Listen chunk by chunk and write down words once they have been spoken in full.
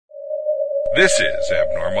This is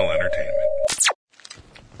Abnormal Entertainment.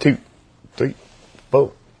 2, 3,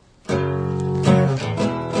 4.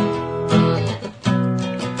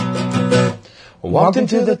 Walked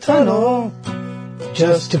into the tunnel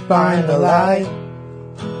just to find the light.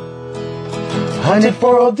 Hunted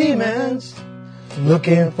for old demons,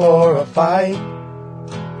 looking for a fight.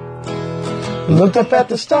 Looked up at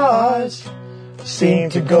the stars,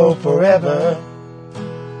 seemed to go forever.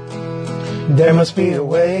 There must be a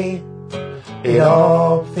way, it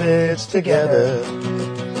all fits together.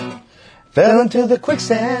 Fell into the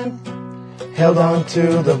quicksand, held on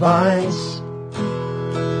to the vines.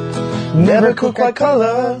 Never could quite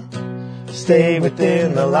color, stay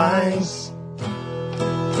within the lines.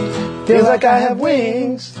 Feels like I have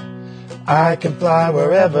wings, I can fly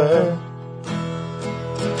wherever.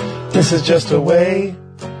 This is just a way,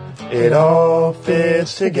 it all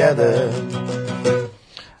fits together.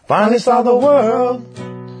 Finally saw the world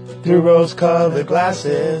through rose-colored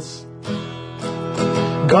glasses.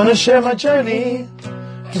 Gonna share my journey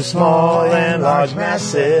to small and large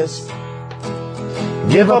masses.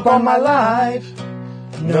 Give up on my life,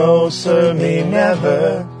 no sir, me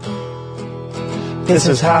never. This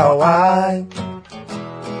is how I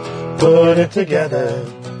put it together.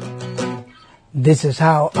 This is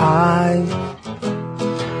how I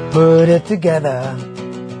put it together.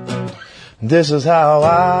 This is how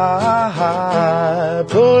I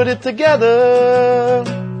put it together.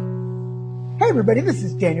 Hey everybody, this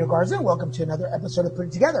is Daniel Garza, and welcome to another episode of Put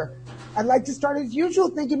It Together. I'd like to start as usual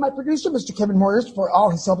thanking my producer, Mr. Kevin Morris, for all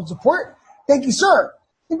his help and support. Thank you, sir.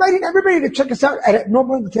 Inviting everybody to check us out at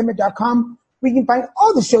abnormalentertainment.com, where you can find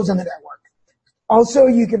all the shows on the network. Also,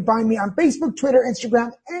 you can find me on Facebook, Twitter,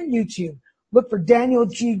 Instagram, and YouTube. Look for Daniel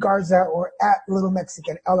G. Garza or at Little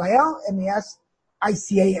Mexican,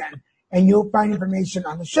 LILMESICAN. And you'll find information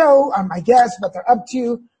on the show, on my guests, what they're up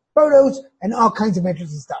to, photos, and all kinds of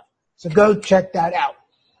interesting stuff. So go check that out.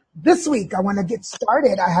 This week, I want to get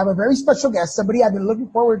started. I have a very special guest, somebody I've been looking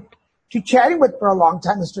forward to chatting with for a long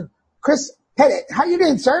time, Mr. Chris Pettit. How you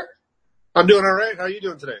doing, sir? I'm doing all right. How are you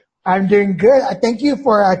doing today? I'm doing good. I thank you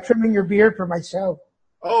for trimming your beard for my show.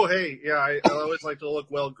 Oh, hey. Yeah, I always like to look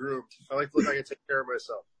well-groomed. I like to look like I take care of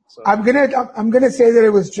myself. So. I'm gonna say that it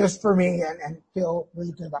was just for me and feel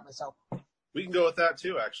really good about myself. We can go with that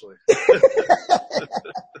too, actually.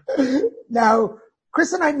 Now,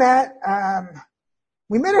 Chris and I met.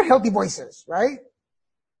 We met at Healthy Voices, right?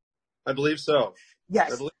 I believe so.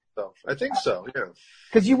 Yes, I believe so. I think so. Yeah.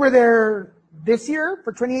 Because you were there this year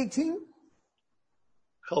for 2018.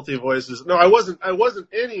 Healthy Voices. No, I wasn't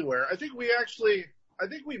anywhere. I think we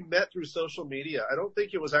met through social media. I don't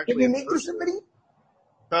think it was actually. Did we meet through somebody?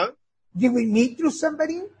 Huh? Did we meet through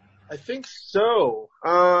somebody? I think so.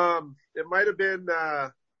 It might have been, I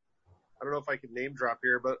don't know if I can name drop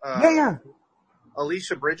here, but, Yeah.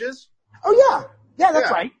 Alicia Bridges. Oh, yeah. Yeah, that's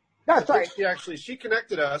right. That's right. She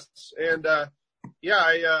connected us, and, I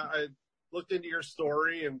looked into your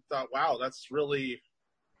story and thought, wow, that's really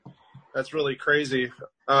crazy,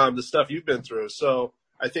 the stuff you've been through. So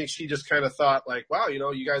I think she just kind of thought like, wow,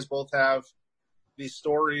 you guys both have these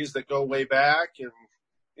stories that go way back, and,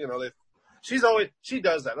 she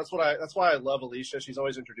does that. That's why I love Alicia. She's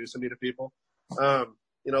always introducing me to people. The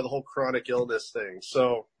whole chronic illness thing.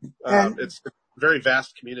 So, it's a very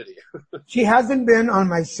vast community. She hasn't been on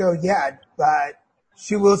my show yet, but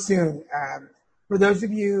she will soon. For those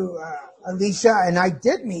of you, Alicia and I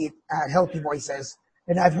did meet at Healthy Voices,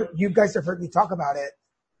 and you guys have heard me talk about it.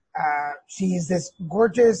 She's this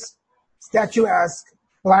gorgeous, statuesque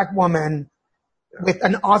black woman with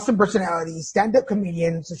an awesome personality, stand-up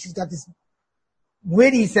comedian. So she's got this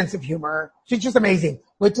witty sense of humor. She's just amazing.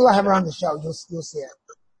 Wait till I have her on the show. You'll see it.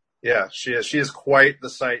 Yeah, she is. She is quite the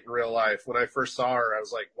sight in real life. When I first saw her, I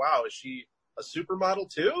was like, wow, is she a supermodel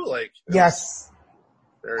too? Like, yes.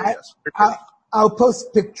 Yes. I'll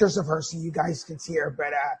post pictures of her so you guys can see her.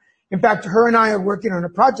 But, in fact, her and I are working on a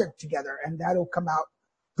project together, and that'll come out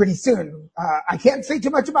pretty soon. I can't say too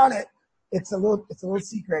much about it. It's a little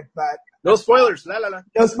secret, but. No spoilers. La.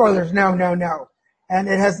 No spoilers. No. And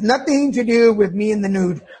it has nothing to do with me in the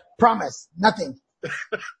nude. Promise. Nothing.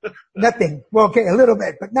 Nothing. Well, okay, a little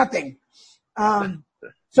bit, but nothing.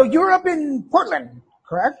 So you're up in Portland,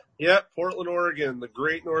 correct? Yeah, Portland, Oregon, the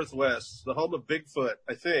great Northwest, the home of Bigfoot,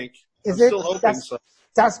 I think. I'm still hoping so.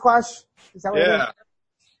 Sasquatch? Is that what it is?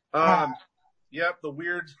 Yep, the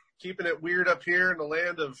weird, keeping it weird up here in the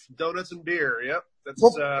land of donuts and beer. Yep, that's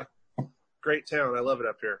great town. I love it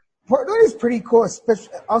up here. Portland is pretty cool,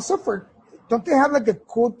 especially also don't they have like a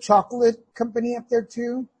cool chocolate company up there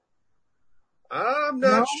too? I'm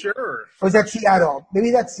not sure. Or is that Seattle?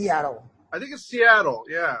 Maybe that's Seattle. I think it's Seattle.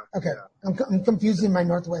 Yeah. Okay. Yeah. I'm confusing my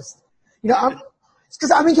Northwest. It's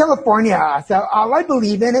because I'm in California, so all I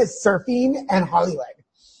believe in is surfing and Hollywood.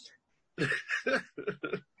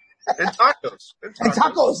 And tacos. And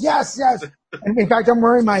tacos, yes. And in fact, I'm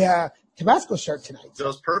wearing my Tabasco shirt tonight. So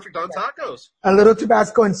it's perfect on tacos. A little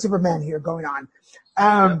Tabasco and Superman here going on.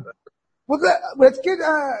 Well, let's get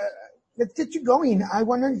you going. I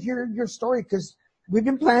want to hear your story because we've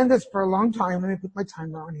been planning this for a long time. Let me put my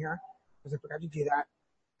timer on here because I forgot to do that.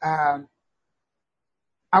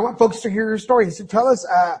 I want folks to hear your story. So tell us,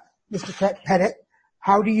 Mr. Pettit,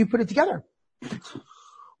 how do you put it together?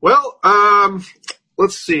 Well,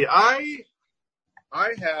 let's see. I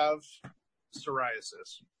have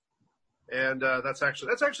psoriasis, and that's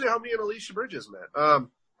actually how me and Alicia Bridges met.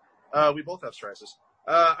 We both have psoriasis.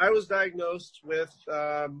 I was diagnosed with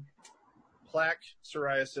plaque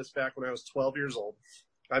psoriasis back when I was 12 years old.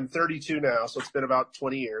 I'm 32 now, so it's been about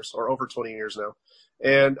 20 years or over 20 years now.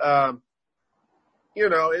 And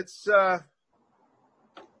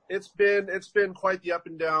it's been quite the up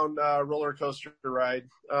and down roller coaster ride.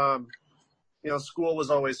 School was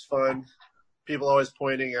always fun. People always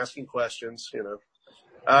pointing, asking questions,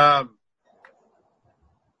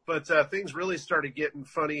 But things really started getting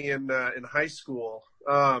funny in high school.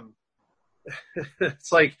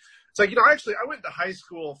 It's like, actually, I went to high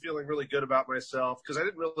school feeling really good about myself because I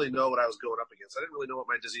didn't really know what I was going up against. I didn't really know what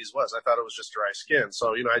my disease was. I thought it was just dry skin.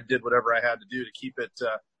 So, I did whatever I had to do to keep it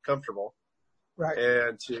comfortable. Right.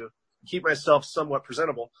 And to keep myself somewhat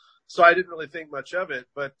presentable. So I didn't really think much of it.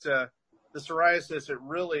 But the psoriasis,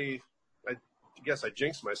 I guess I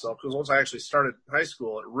jinxed myself because once I actually started high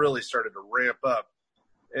school, it really started to ramp up.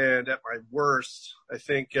 And at my worst, I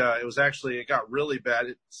think it got really bad.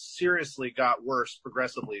 It seriously got worse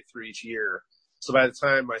progressively through each year. So by the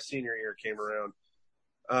time my senior year came around,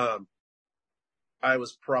 I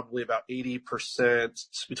was probably about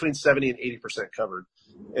 80%, between 70 and 80% covered.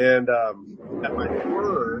 And at my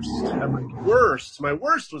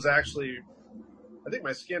worst was actually, I think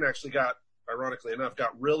my skin actually ironically enough,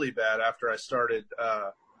 got really bad after I started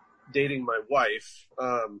dating my wife.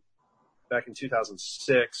 Back in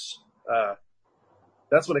 2006,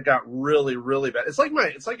 that's when it got really, really bad. It's like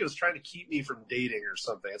it was trying to keep me from dating or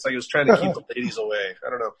something. It's like it was trying to keep the ladies away. I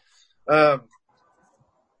don't know.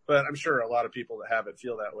 But I'm sure a lot of people that have it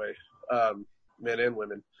feel that way, men and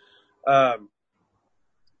women.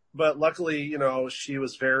 But luckily, she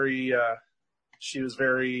was very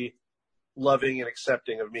loving and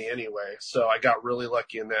accepting of me anyway. So I got really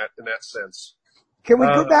lucky in that sense. Can we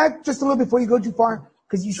go back just a little before you go too far?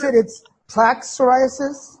 Because you said it's plaque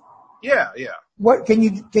psoriasis? Yeah. What can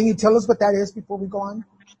you tell us what that is before we go on?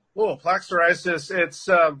 Well, plaque psoriasis,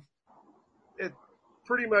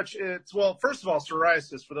 first of all,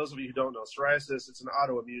 psoriasis, for those of you who don't know, psoriasis, it's an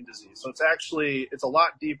autoimmune disease. So it's a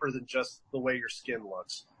lot deeper than just the way your skin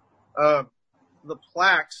looks. The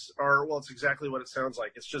plaques it's exactly what it sounds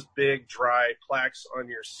like. It's just big, dry plaques on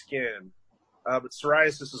your skin. But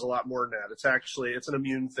psoriasis is a lot more than that. It's an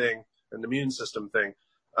immune thing, an immune system thing.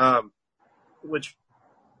 Which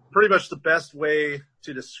pretty much the best way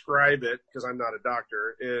to describe it, because I'm not a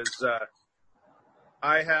doctor, is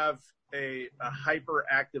I have a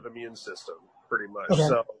hyperactive immune system, pretty much. Okay.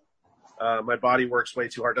 So my body works way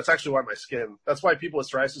too hard. That's actually why that's why people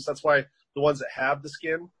with psoriasis, that's why the ones that have the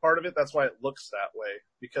skin part of it, that's why it looks that way,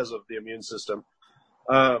 because of the immune system.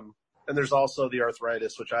 And there's also the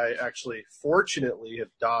arthritis, which I actually, fortunately,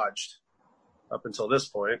 have dodged up until this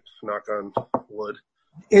point, knock on wood.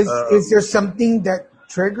 Is there something that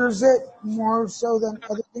triggers it more so than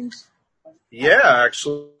other things? Yeah,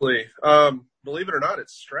 actually. Believe it or not,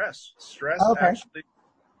 it's stress. Stress actually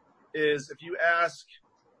is, if you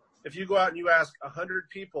go out and you ask 100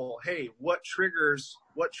 people, hey, what triggers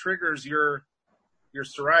your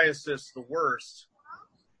psoriasis the worst?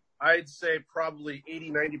 I'd say probably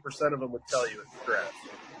 80-90% of them would tell you it's stress.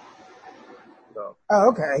 So. Oh,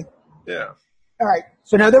 okay. Yeah. All right.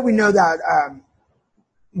 So now that we know that,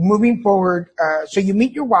 moving forward, so you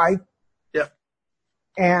meet your wife. Yep.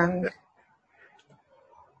 And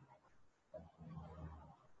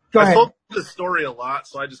I told this story a lot,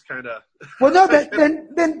 so I just kind of. Well, no,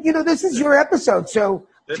 then this is your episode, so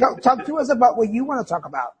talk to us about what you want to talk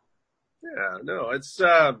about. Yeah, no, it's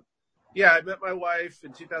I met my wife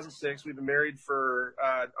in 2006. We've been married for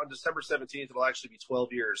on December 17th. It'll actually be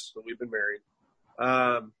 12 years that we've been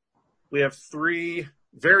married. We have 3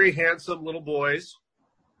 very handsome little boys.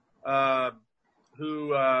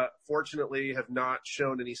 Who fortunately have not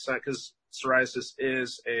shown any sign, because psoriasis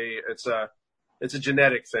is it's a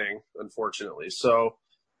genetic thing, unfortunately. So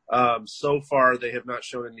so far they have not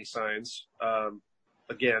shown any signs.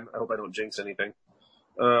 again, I hope I don't jinx anything.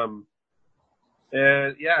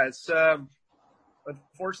 And yeah, it's,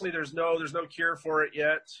 unfortunately there's no cure for it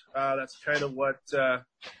yet. That's kind of what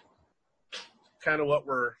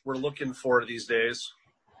we're looking for these days.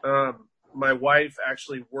 My wife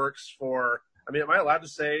actually works for, I mean, am I allowed to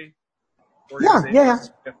say? Yeah.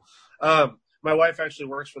 My wife actually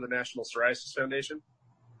works for the National Psoriasis Foundation.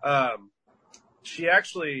 She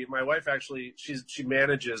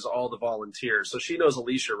manages all the volunteers. So she knows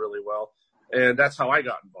Alicia really well. And that's how I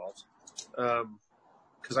got involved.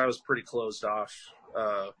 Cause I was pretty closed off,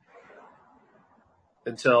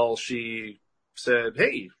 until she said,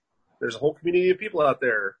 hey, there's a whole community of people out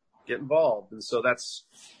there, get involved. And so that's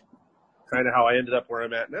kind of how I ended up where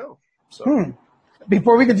I'm at now. So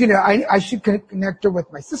Before we continue, I should connect her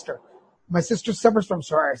with my sister. My sister suffers from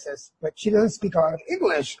psoriasis, but she doesn't speak a lot of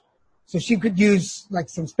English. So she could use like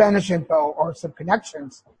some Spanish info or some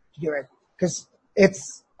connections to do it. Cause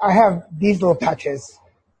I have these little patches.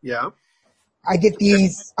 Yeah. I get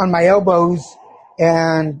these on my elbows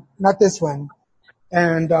and not this one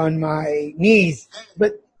and on my knees,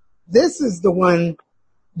 but this is the one,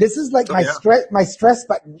 this is like my stress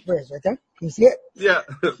button. Where is it? Right there? Can you see it? Yeah.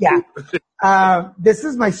 Yeah. This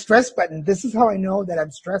is my stress button. This is how I know that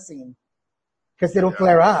I'm stressing because it'll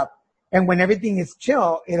flare up. And when everything is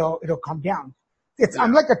chill, it'll calm down.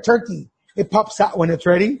 I'm like a turkey. It pops out when it's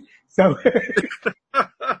ready. So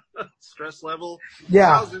stress level.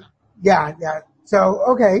 Yeah. 1,000. Yeah. So,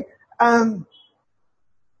 okay. I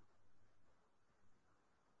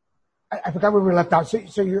forgot where we left out.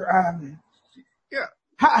 So you're, yeah.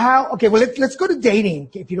 How, okay, well, let's go to dating,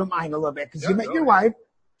 if you don't mind a little bit, because you met your wife.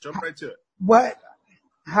 Jump right to it.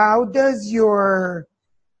 How does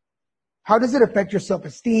it affect your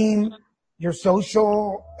self-esteem, your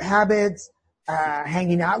social habits,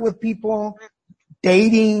 hanging out with people,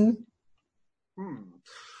 dating?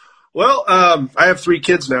 Well, I have 3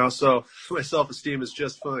 kids now, so my self-esteem is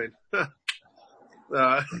just fine.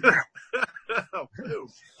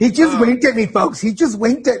 He just winked at me, folks. He just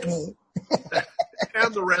winked at me.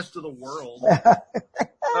 And the rest of the world.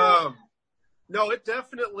 No, it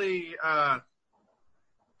definitely,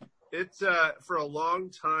 for a long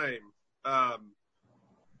time,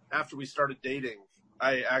 after we started dating,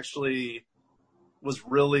 I actually was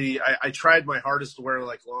really, I tried my hardest to wear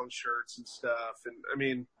like long shirts and stuff. And I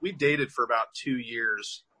mean, we dated for about 2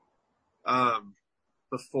 years,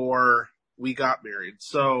 before we got married.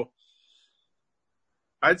 So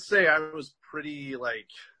I'd say I was pretty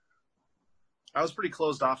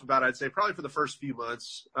closed off about it, I'd say probably for the first few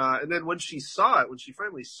months. And then when she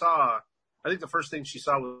finally saw, I think the first thing she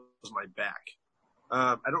saw was my back.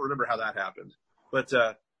 I don't remember how that happened, but,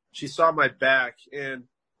 she saw my back and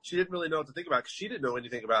she didn't really know what to think about it because she didn't know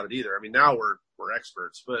anything about it either. I mean, now we're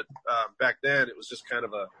experts, but, back then it was just kind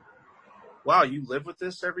of wow, you live with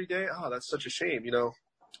this every day? Oh, that's such a shame, you know?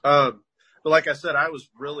 But like I said, I was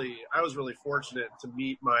really fortunate to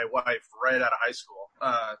meet my wife right out of high school.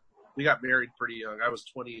 We got married pretty young. I was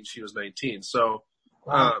 20 and she was 19. So,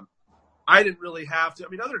 I didn't really have to, I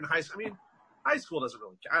mean, other than high school, high school doesn't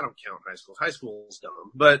really, I don't count high school. High school is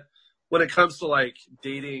dumb. But when it comes to like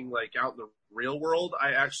dating, like out in the real world,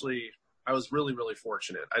 I was really, really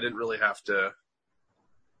fortunate. I didn't really have to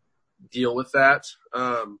deal with that.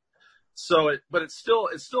 But it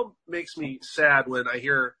still makes me sad when I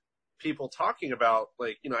hear people talking about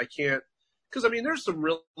like, you know, I can't, cause I mean,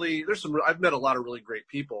 I've met a lot of really great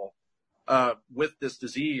people, with this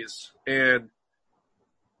disease and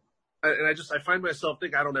I find myself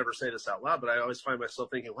thinking, I don't ever say this out loud, but I always find myself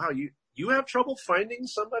thinking, wow, you have trouble finding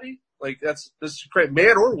somebody? Like this is great,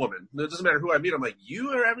 man or woman. It doesn't matter who I meet. I'm like, you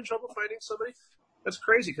are having trouble finding somebody? That's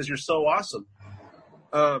crazy because you're so awesome.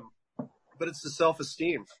 But it's the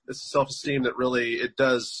self-esteem. It's the self-esteem that really, it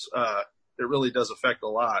really does affect a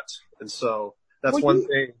lot. And so that's one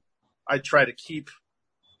thing I try to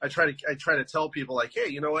tell people like, hey,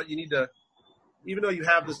 you know what? You need to, even though you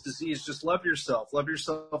have this disease, just love yourself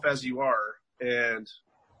as you are. And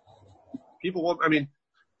people won't, I mean,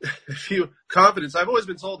 confidence, I've always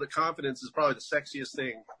been told that confidence is probably the sexiest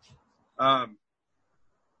thing.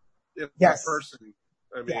 In a person.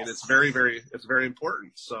 I mean, it's very, it's very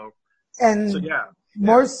important. So yeah.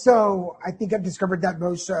 More so, I think I've discovered that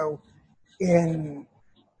most so in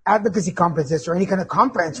advocacy conferences or any kind of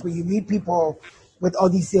conference where you meet people with all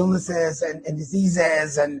these illnesses and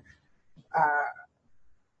diseases and,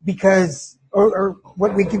 because, or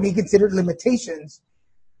what we can be considered limitations.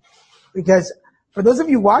 Because for those of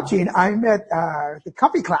you watching, I'm at, the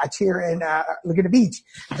Coffee Clutch here in, Laguna Beach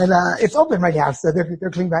and, it's open right now. So they're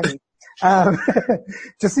clean by me.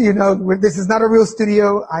 Just so you know, this is not a real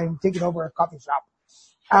studio. I'm taking over a coffee shop.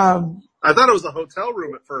 I thought it was a hotel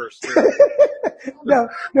room at first. No,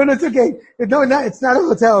 it's okay. No, it's not a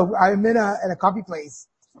hotel. I'm in a coffee place.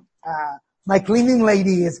 My cleaning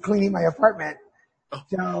lady is cleaning my apartment.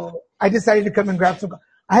 So I decided to come and grab some.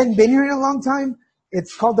 I hadn't been here in a long time.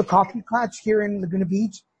 It's called the Coffee Clutch here in Laguna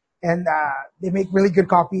Beach. And, they make really good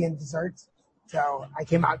coffee and desserts. So I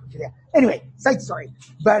came out today. Anyway, side story.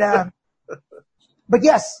 But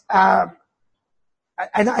yes,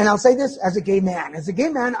 and I'll say this as a gay man. As a gay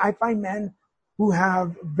man, I find men who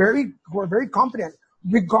are very confident,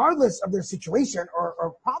 regardless of their situation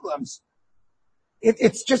or problems.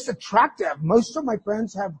 It's just attractive. Most of my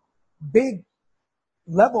friends have big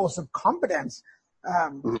levels of confidence.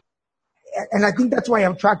 And I think that's why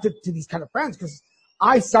I'm attracted to these kind of friends, because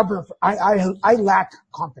I suffer. I lack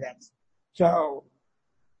confidence. So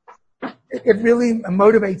it really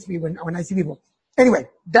motivates me when I see people. Anyway,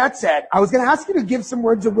 that said, I was going to ask you to give some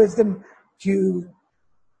words of wisdom to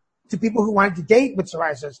people who wanted to date with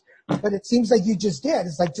psoriasis, but it seems like you just did.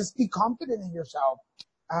 It's like, just be confident in yourself.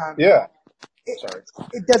 Yeah. Sorry.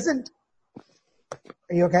 It doesn't.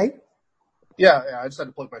 Are you okay? Yeah. I just had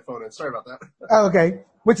to plug my phone in. Sorry about that. Oh, okay.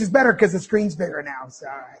 Which is better because the screen's bigger now. So.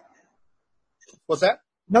 What's that?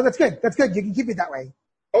 No, that's good. That's good. You can keep it that way.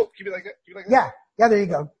 Oh, keep it like that? Keep it like that? Yeah. There you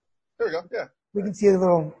go. There we go. Yeah. We can see a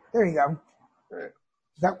little. There you go. All right.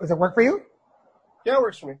 Does that work for you? Yeah, it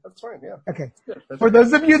works for me. That's fine. Yeah. Okay. For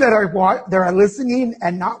those of you that are listening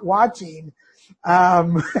and not watching,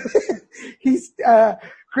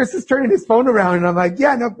 Chris is turning his phone around, and I'm like,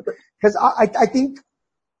 yeah, no, because I think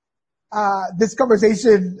this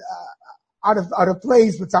conversation out of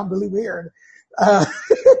place would sound really weird. No,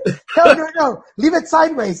 leave it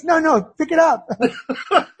sideways. No, pick it up.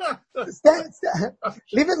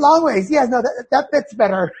 Leave it long ways. Yeah, no, that fits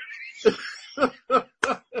better.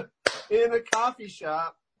 In a coffee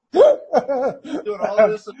shop. Doing all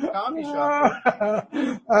this in a coffee shop.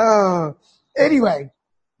 Anyway,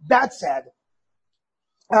 that said,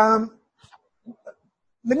 let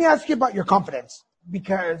me ask you about your confidence,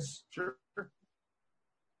 because Sure.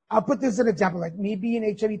 I'll put this as an example, like me being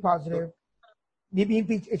HIV positive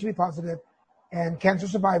and cancer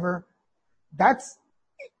survivor. That's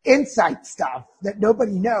inside stuff that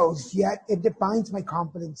nobody knows, yet it defines my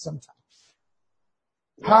confidence sometimes.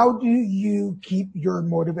 How do you keep your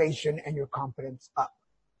motivation and your confidence up?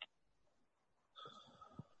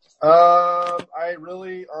 I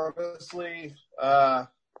really, honestly, I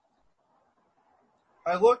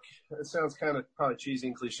it sounds kind of probably cheesy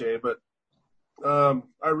and cliche, but I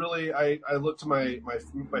look to my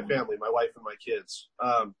family, my wife and my kids,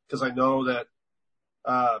 because I know that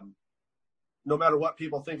no matter what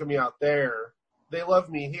people think of me out there, they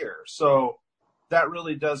love me here. So that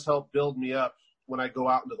really does help build me up when I go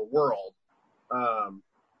out into the world.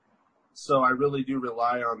 So I really do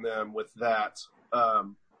rely on them with that.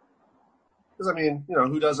 Because I mean,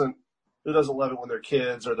 who doesn't love it when their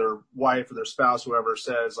kids or their wife or their spouse, whoever,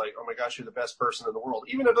 says like, "Oh my gosh, you're the best person in the world."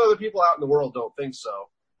 Even if other people out in the world don't think so,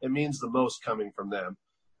 it means the most coming from them.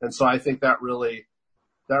 And so I think that really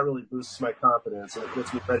boosts my confidence, and it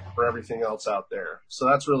gets me ready for everything else out there. So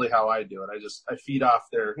that's really how I do it. I feed off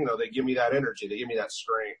their, they give me that energy, they give me that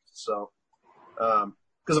strength. So,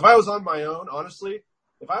 because if I was on my own, honestly,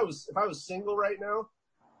 if I was single right now,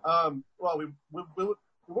 well, we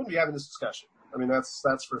wouldn't be having this discussion. I mean, that's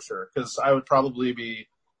for sure. Because I would probably be,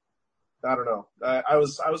 I don't know. I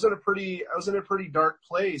was in a pretty dark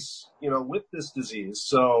place, with this disease.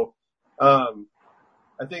 So, I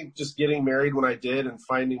think just getting married when I did and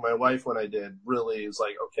finding my wife when I did really is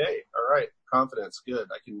like, okay, all right, confidence, good.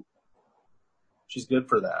 She's good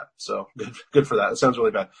for that. So good for that. It sounds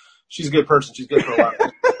really bad. She's a good person. She's good for a lot of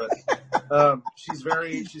things, but she's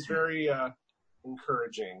very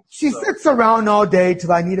encouraging. She sits around all day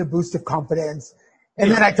till I need a boost of confidence,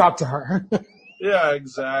 and then I talk to her. Yeah,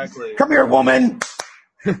 exactly. Come here, woman.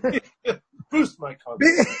 Boost my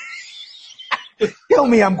confidence. Tell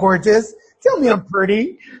me I'm gorgeous. Tell me I'm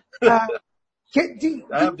pretty. I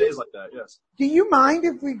have days like that, yes. Do you mind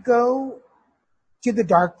if we go to the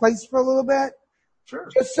dark place for a little bit? Sure.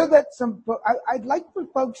 Just so that I'd like for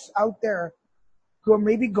folks out there who are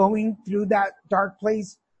maybe going through that dark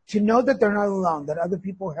place to know that they're not alone, that other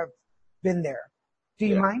people have been there. Do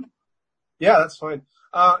you mind? Yeah, that's fine.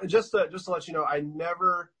 Just to let you know, I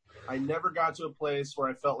never got to a place where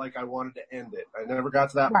I felt like I wanted to end it. I never got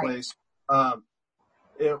to that place.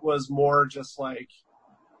 It was more just like,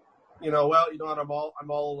 well, you know what, I'm all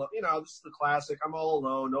alone. This is the classic. I'm all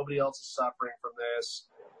alone. Nobody else is suffering from this.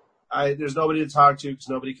 There's nobody to talk to because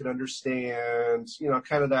nobody can understand,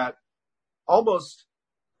 kind of that almost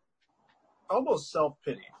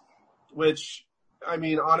self-pity, which I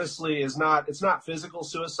mean, honestly, it's not physical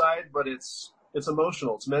suicide, but it's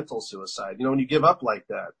emotional, it's mental suicide. You know, when you give up like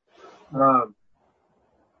that.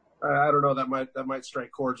 I don't know, that might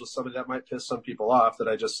strike chords with somebody, that might piss some people off that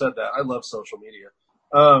I just said that. I love social media.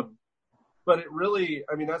 But it really,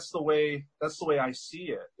 I mean, that's the way I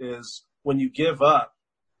see it, is when you give up,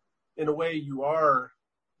 in a way you are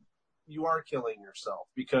killing yourself,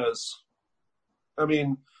 because, I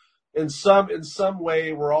mean, in some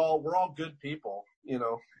way we're all good people, you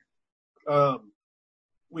know.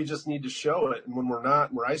 We just need to show it. And when we're not,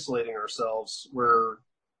 and we're isolating ourselves, we're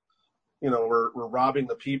robbing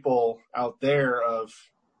the people out there of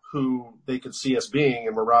who they could see us being,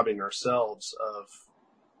 and we're robbing ourselves of,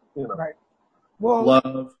 you know, right.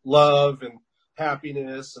 Well, love and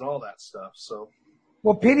happiness and all that stuff. So,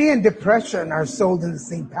 well, pity and depression are sold in the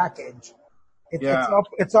same package.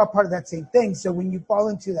 It's all part of that same thing. So when you fall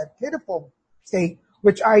into that pitiful state,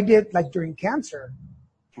 which I did, like during cancer,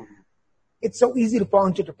 it's so easy to fall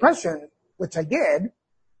into depression, which I did,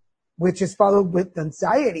 which is followed with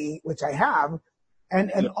anxiety, which I have,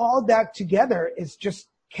 and all that together is just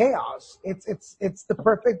chaos. It's the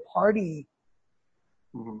perfect party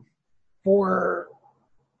for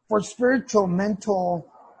spiritual,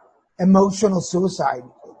 mental, emotional suicide,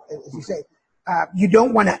 as you say. You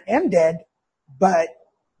don't want to end it, but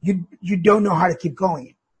you don't know how to keep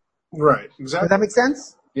going. Right. Exactly. Does that make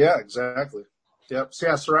sense? Yeah, exactly. Yep. So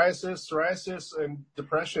yeah, psoriasis and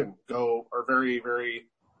depression are very, very,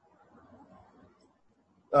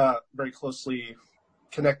 very closely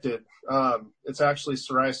connected. It's actually,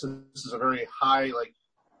 psoriasis is a very high, like,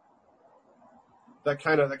 that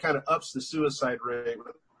kind of ups the suicide rate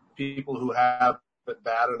with people who have it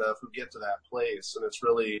bad enough, who get to that place. And it's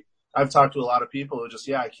really, I've talked to a lot of people who just,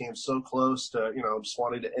 I came so close to, just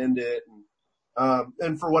wanting to end it.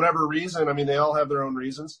 And for whatever reason, I mean, they all have their own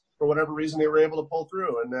reasons. For whatever reason, they were able to pull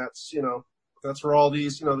through. And that's where all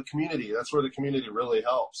these, the community, that's where the community really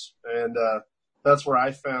helps. And, that's where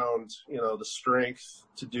I found, the strength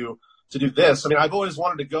to do this. I mean, I've always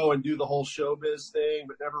wanted to go and do the whole showbiz thing,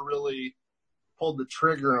 but never really pulled the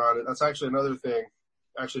trigger on it. That's actually another thing,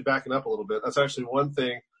 actually backing up a little bit. That's actually one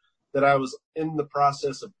thing that I was in the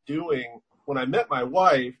process of doing when I met my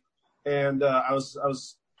wife. And, I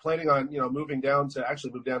was planning on, moving down to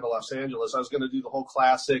Los Angeles. I was going to do the whole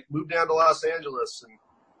classic, move down to Los Angeles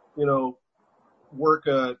and, work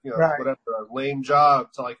a lame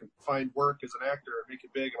job till I could find work as an actor and make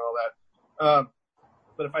it big and all that.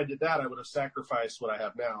 But if I did that, I would have sacrificed what I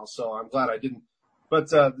have now. So I'm glad I didn't. But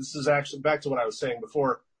this is actually back to what I was saying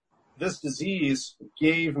before. This disease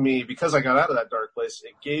gave me, because I got out of that dark place,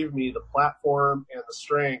 it gave me the platform and the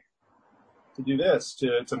strength to do this,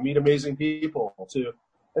 to meet amazing people,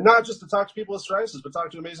 and not just to talk to people with psoriasis, but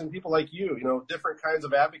talk to amazing people like you, different kinds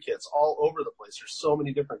of advocates all over the place. There's so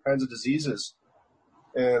many different kinds of diseases.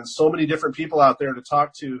 And so many different people out there to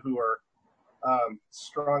talk to who are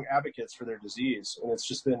strong advocates for their disease, and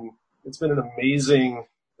it's been an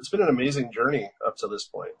amazing journey up to this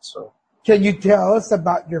point. So, can you tell us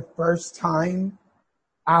about your first time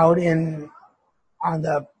out on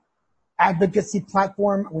the advocacy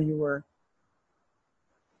platform when you were?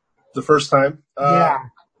 The first time? Yeah.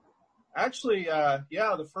 Actually,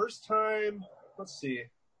 the first time. Let's see.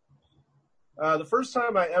 The first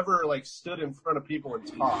time I ever stood in front of people and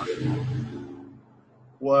talked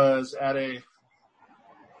was at the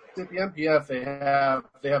MPF.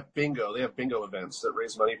 They have bingo. They have bingo events that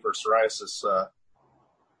raise money for psoriasis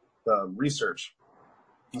research.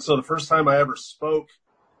 And so the first time I ever spoke,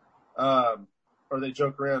 or they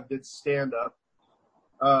joke around, did stand up,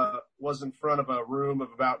 was in front of a room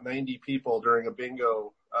of about 90 people during a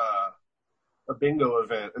bingo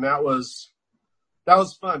event, and that was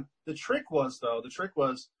fun. The trick was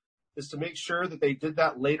to make sure that they did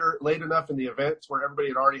that late enough in the event where everybody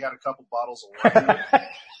had already had a couple bottles of wine.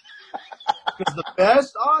 Because the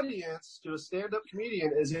best audience to a stand-up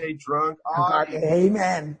comedian is a drunk audience.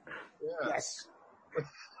 Amen. Yes.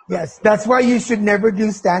 Yes. That's why you should never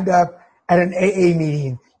do stand-up at an AA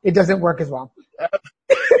meeting. It doesn't work as well.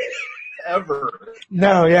 Ever.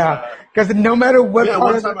 No, yeah. Because no matter what part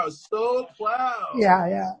one of time I was so proud.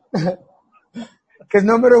 Yeah. Because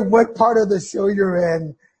no matter what part of the show you're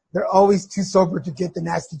in, they're always too sober to get the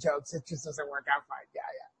nasty jokes. It just doesn't work out fine. Yeah.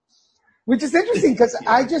 Which is interesting because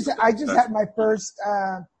I just had my first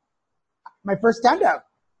stand-up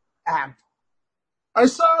act. I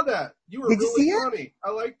saw that. You were Did you really see funny. it?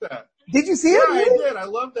 I like that. Did you see it? Yeah, Really? I did. I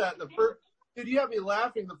love that. Dude, you had me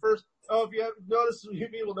laughing the first. Oh, if you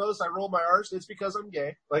people notice I roll my R's, it's because I'm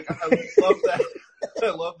gay. I love that. I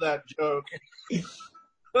love that joke.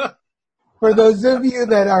 For those of you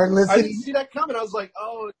that are I didn't listening, see that coming. I was like,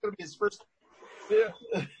 oh, it's going to be his first. Yeah.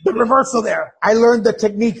 the reversal there. I learned the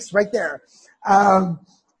techniques right there.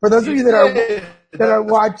 For those of you that are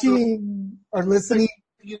watching or listening,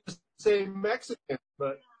 You say Mexican,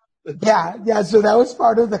 but yeah. So that was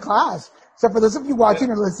part of the class. So for those of you watching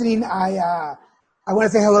or listening, I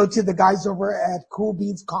want to say hello to the guys over at Cool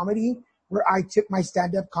Beans Comedy, where I took my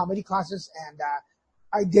stand-up comedy classes, and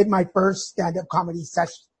I did my first stand-up comedy set,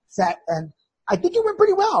 and I think it went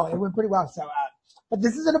pretty well. So, but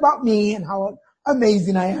this isn't about me and how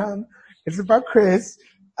amazing I am. It's about Chris.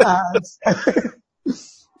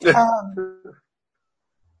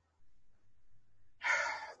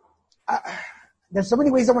 There's so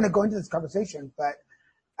many ways I want to go into this conversation, but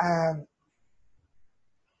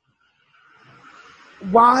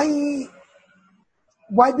why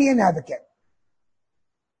be an advocate?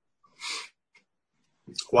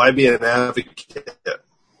 Why be an advocate?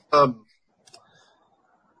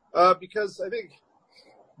 Because I think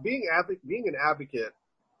being an advocate,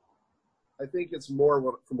 I think it's more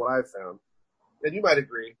from what I've found, and you might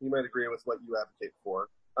agree with what you advocate for.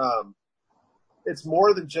 It's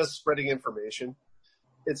more than just spreading information.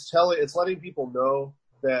 It's letting people know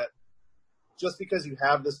that just because you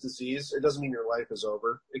have this disease, it doesn't mean your life is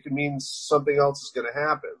over. It could mean something else is going to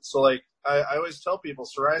happen. So like, I always tell people,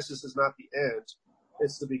 psoriasis is not the end.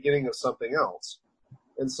 It's the beginning of something else.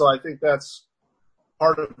 And so I think that's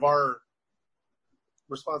part of our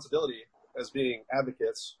responsibility as being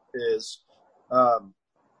advocates is,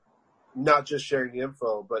 not just sharing the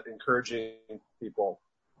info, but encouraging people,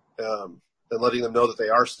 and letting them know that they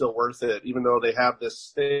are still worth it, even though they have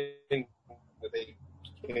this thing that they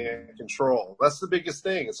can't control. That's the biggest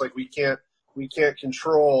thing. It's like we can't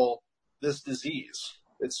control this disease.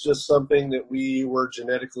 It's just something that we were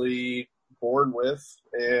genetically born with,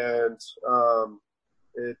 and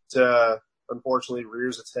it unfortunately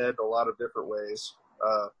rears its head in a lot of different ways.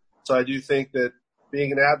 So I do think that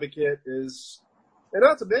being an advocate is, and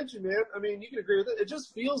not to mention, man, I mean, you can agree with it. It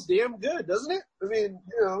just feels damn good, doesn't it? I mean,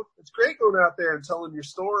 it's great going out there and telling your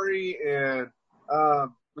story and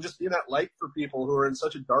just being that light for people who are in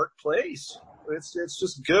such a dark place. It's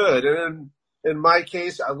just good. And in my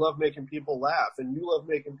case, I love making people laugh, and you love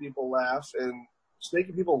making people laugh, and just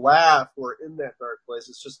making people laugh who are in that dark place.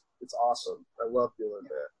 It's awesome. I love doing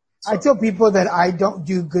that. So. I tell people that I don't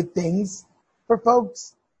do good things for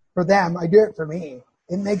folks, for them. I do it for me.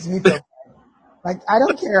 It makes me feel good. Like, I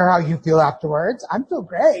don't care how you feel afterwards. I feel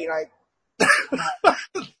great. Like,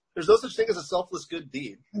 there's no such thing as a selfless good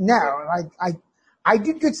deed. No, like I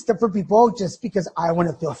do good stuff for people just because I want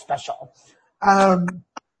to feel special.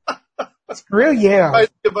 Screw you. I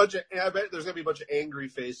bet there's gonna be a bunch of angry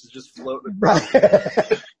faces just floating across.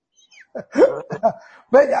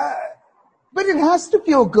 But it has to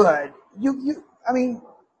feel good. I mean,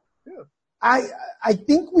 yeah. I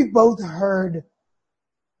think we both heard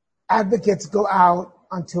advocates go out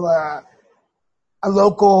onto a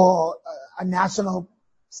local, a national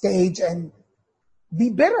stage and be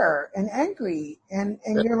bitter and angry. And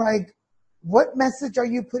you're like, what message are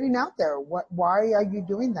you putting out there? Why are you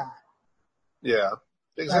doing that? Yeah,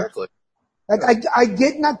 exactly. Like I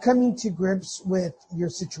get not coming to grips with your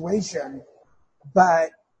situation,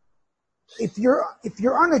 but if you're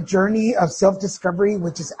on a journey of self-discovery,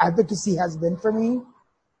 which is advocacy has been for me,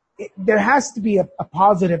 there has to be a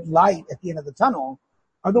positive light at the end of the tunnel.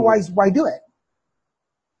 Otherwise, why do it?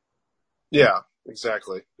 Yeah,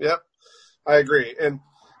 exactly. Yep. I agree. And,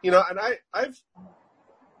 and I've,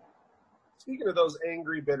 speaking of those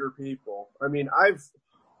angry, bitter people, I mean, I've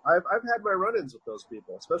had my run-ins with those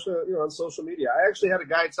people, especially, on social media. I actually had a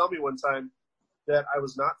guy tell me one time that I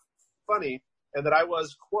was not funny and that I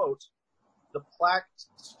was, quote, the plaque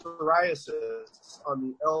psoriasis on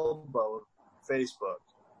the elbow of Facebook.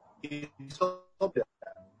 He told me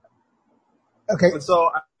that. Okay. And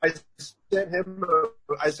so I sent him well,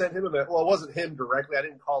 it wasn't him directly. I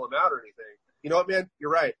didn't call him out or anything. You know what, man?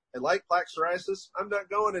 You're right. And like plaque psoriasis, I'm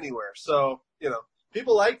not going anywhere. So,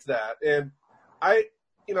 people liked that. And I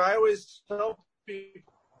always tell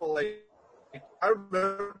people, like, I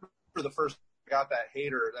remember the first I got that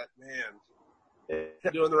hater, that man,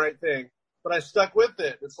 doing the right thing. But I stuck with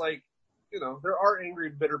it. It's like, there are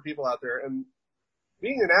angry, bitter people out there. And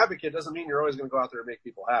being an advocate doesn't mean you're always going to go out there and make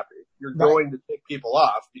people happy. You're going to tick people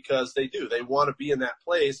off because they do. They want to be in that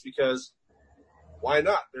place because why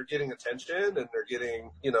not? They're getting attention and they're getting,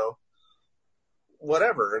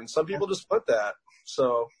 whatever. And some people just want that.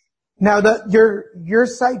 So. Now, your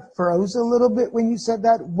site froze a little bit when you said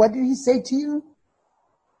that. What did he say to you?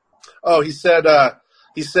 Oh, he said that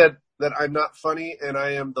I'm not funny and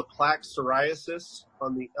I am the plaque psoriasis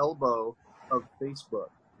on the elbow of Facebook.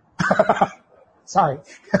 Sorry.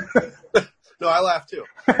 No, I laughed too.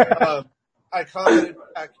 I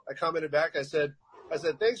commented back. I said,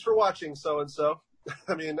 thanks for watching, so and so.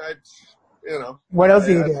 I mean, What else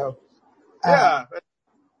do you do? Yeah,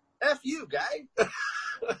 F you, guy.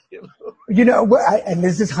 And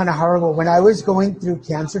this is kind of horrible. When I was going through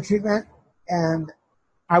cancer treatment, and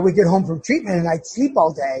I would get home from treatment and I'd sleep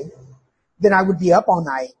all day, then I would be up all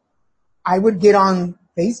night. I would get on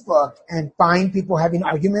Facebook and find people having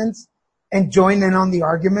arguments and join in on the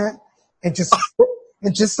argument and just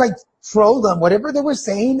like troll them. Whatever they were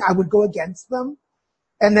saying, I would go against them.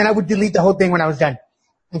 And then I would delete the whole thing when I was done.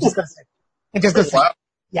 And just go sit. Wow.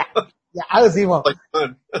 Yeah. Yeah. I was evil.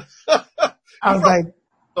 I was like,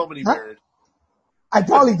 so many marriages. I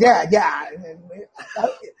probably did. Yeah.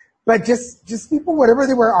 But just people, whatever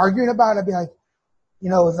they were arguing about, I'd be like, it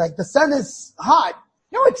was like, the sun is hot.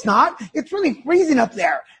 No, it's not. It's really freezing up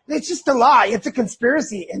there. It's just a lie. It's a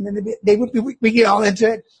conspiracy. And then we get all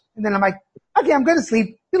into it. And then I'm like, okay, I'm going to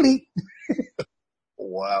sleep. Delete.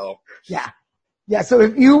 Wow. Yeah. Yeah. So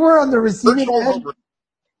if you were on the receiving end,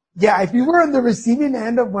 if you were on the receiving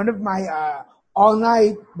end of one of my, all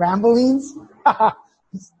night ramblings,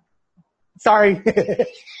 sorry.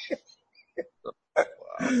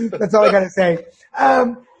 That's all I got to say.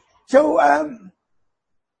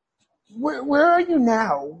 Where are you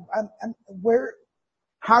now?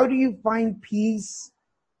 How do you find peace?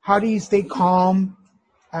 How do you stay calm?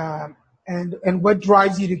 And what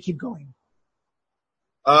drives you to keep going?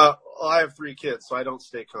 Well, I have 3 kids, so I don't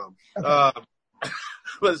stay calm. Okay.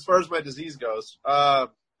 But as far as my disease goes, I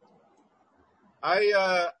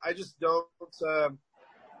just don't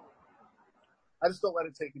let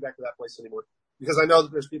it take me back to that place anymore, because I know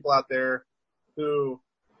that there's people out there who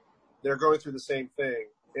they're going through the same thing.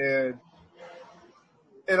 And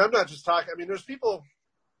I'm not just talking, I mean, there's people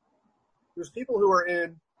who are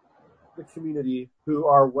in the community who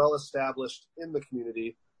are well established in the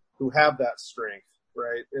community who have that strength,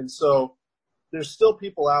 right? And so there's still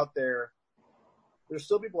people out there who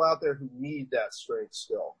need that strength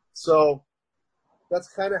still. So that's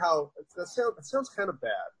kind of how, that sounds kind of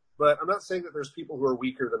bad, but I'm not saying that there's people who are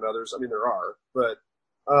weaker than others. I mean, there are, but,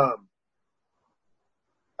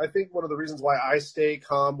 I think one of the reasons why I stay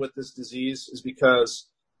calm with this disease is because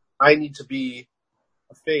I need to be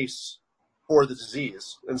a face for the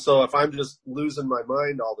disease. And so if I'm just losing my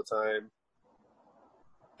mind all the time,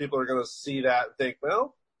 people are going to see that and think,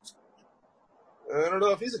 well, I don't know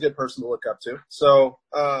if he's a good person to look up to. So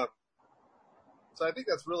I think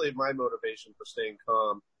that's really my motivation for staying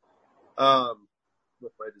calm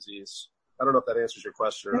with my disease. I don't know if that answers your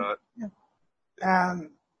question or not. Yeah.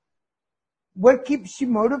 What keeps you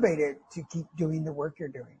motivated to keep doing the work you're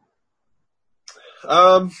doing?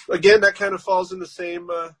 Again, that kind of falls in the same,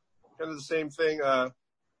 the same thing. The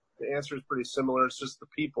answer is pretty similar. It's just the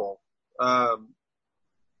people. The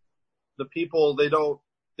people, they don't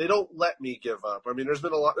let me give up. I mean, there's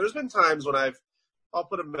been times when I'll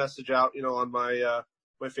put a message out, on my,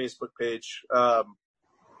 my Facebook page,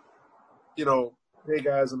 hey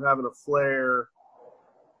guys, I'm having a flare.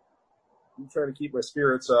 I'm trying to keep my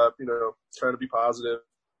spirits up, trying to be positive.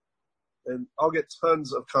 And I'll get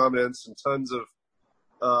tons of comments and tons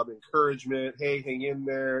of encouragement. Hey, hang in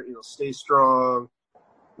there, stay strong.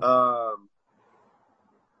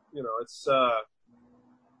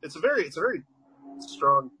 It's a very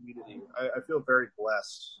strong community. I feel very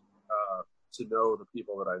blessed to know the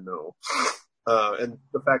people that I know. And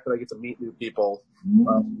the fact that I get to meet new people,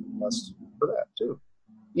 I'm blessed for that too.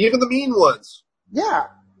 Even the mean ones. Yeah.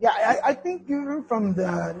 Yeah, I think even from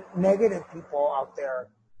the negative people out there,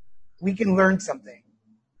 we can learn something.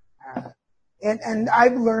 And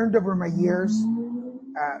I've learned over my years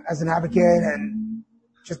as an advocate and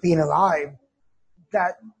just being alive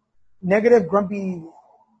that negative, grumpy,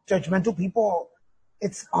 judgmental people,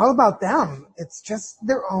 it's all about them. It's just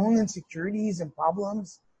their own insecurities and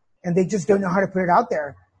problems, and they just don't know how to put it out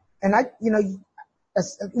there. And at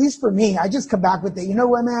least for me, I just come back with it. You know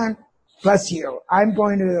what, man? Bless you. I'm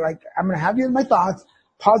going to have you in my thoughts,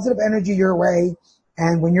 positive energy your way.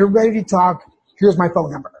 And when you're ready to talk, here's my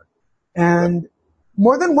phone number. And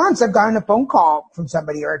more than once I've gotten a phone call from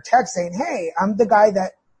somebody or a text saying, hey, I'm the guy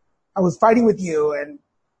that I was fighting with you. And,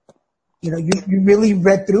 you really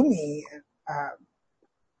read through me.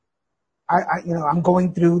 I'm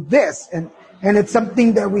going through this and it's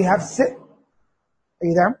something that we have Are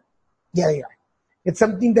you there? Yeah, you are. It's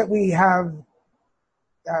something that we have,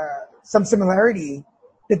 some similarity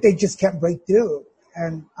that they just can't break through.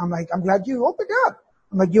 And I'm like, I'm glad you opened up.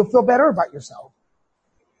 I'm like, you'll feel better about yourself.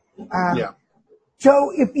 Yeah.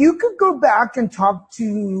 So if you could go back and talk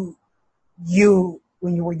to you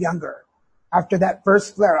when you were younger, after that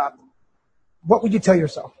first flare up, what would you tell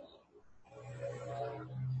yourself?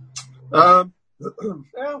 Well,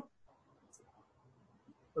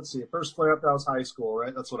 let's see. First flare up, that was high school,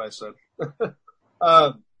 right? That's what I said.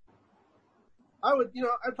 I would,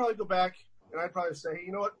 I'd probably go back and I'd probably say, hey,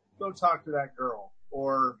 you know what? Go talk to that girl,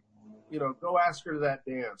 or, go ask her to that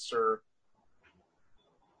dance, or,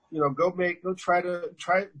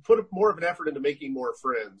 put more of an effort into making more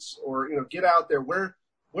friends, or, get out there, wear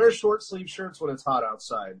short sleeve shirts when it's hot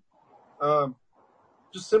outside.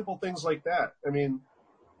 Just simple things like that. I mean,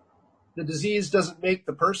 the disease doesn't make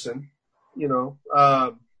the person,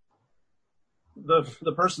 the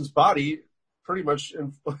person's body pretty much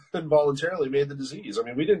involuntarily made the disease. I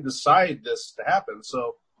mean, we didn't decide this to happen.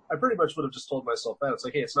 So I pretty much would have just told myself that. It's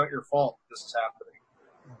like, hey, it's not your fault this is happening.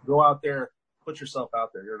 Go out there, put yourself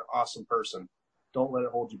out there. You're an awesome person. Don't let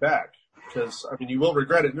it hold you back, because, I mean, you will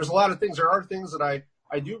regret it. And there's a lot of things. There are things that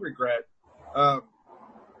I do regret. I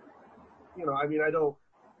mean,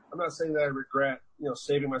 I'm not saying that I regret,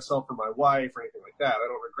 saving myself for my wife or anything like that. I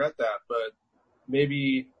don't regret that, but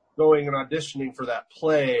maybe going and auditioning for that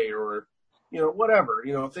play, or, whatever,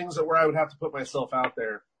 things where I would have to put myself out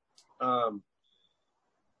there.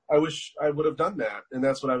 I wish I would have done that. And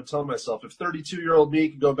that's what I would tell myself. If 32-year-old me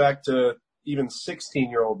could go back to even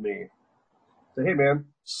 16-year-old me, say, hey man,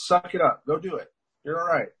 suck it up. Go do it. You're all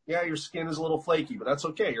right. Yeah, your skin is a little flaky, but that's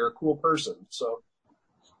okay. You're a cool person. So.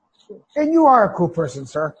 And you are a cool person,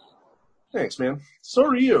 sir. Thanks, man. So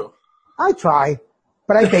are you. I try,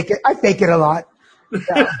 but I fake it. I fake it a lot.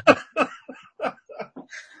 Yeah.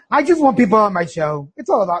 I just want people on my show. It's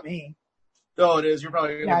all about me. Oh, it is. You're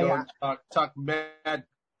probably going to go and talk mad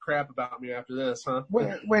crap about me after this, huh?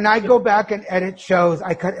 When I go back and edit shows,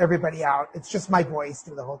 I cut everybody out. It's just my voice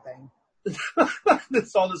through the whole thing.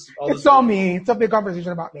 It's all me. It's a big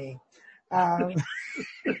conversation about me. I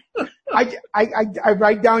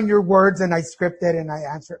write down your words and I script it and I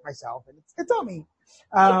answer it myself, and it's all me.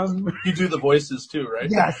 You do the voices too, right?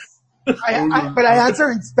 Yes. But I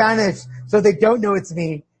answer in Spanish, so they don't know it's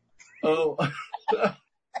me. Oh.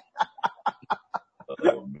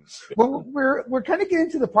 Well, we're kind of getting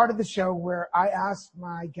to the part of the show where I ask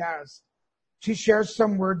my guests to share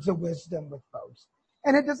some words of wisdom with folks,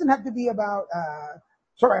 and it doesn't have to be about.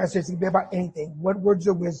 It can be about anything. What words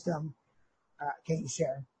of wisdom can you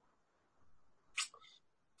share?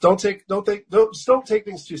 Don't take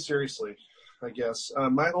things too seriously, I guess.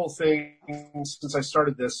 My whole thing since I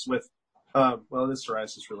started this with, this is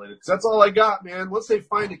psoriasis related, because that's all I got, man. Once they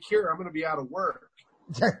find a cure, I'm going to be out of work.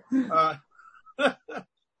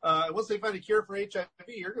 Once they find a cure for HIV,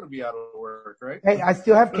 you're going to be out of work, right? Hey, I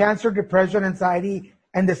still have cancer, depression, anxiety,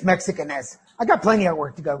 and this Mexicanness. I got plenty of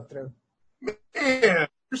work to go through. Man,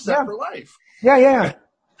 you're set for life. Yeah.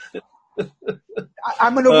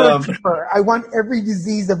 I'm an overachiever. I want every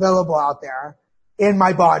disease available out there in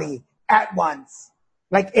my body at once,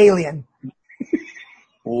 like Alien.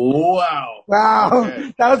 Wow.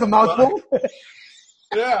 Okay. That was a mouthful.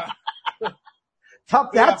 Yeah.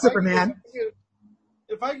 Top that, Superman.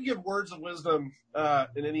 If I could give words of wisdom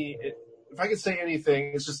if I could say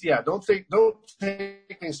anything, it's just don't take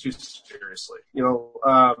things too seriously.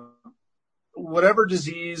 Whatever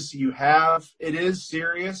disease you have, it is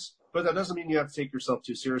serious, but that doesn't mean you have to take yourself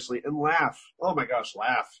too seriously. And laugh. Oh my gosh,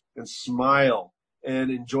 laugh and smile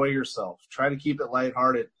and enjoy yourself. Try to keep it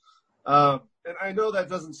lighthearted. And I know that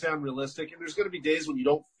doesn't sound realistic, and there's going to be days when you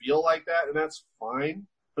don't feel like that, and that's fine.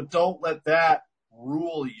 But don't let that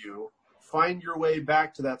rule you. Find your way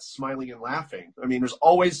back to that smiling and laughing. I mean, there's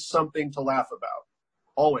always something to laugh about.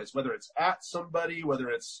 Always. Whether it's at somebody, whether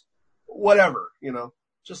it's whatever,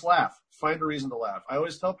 just laugh. Find a reason to laugh. I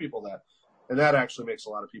always tell people that. And that actually makes a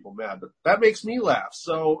lot of people mad. But that makes me laugh.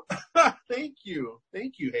 So thank you.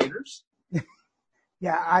 Thank you, haters.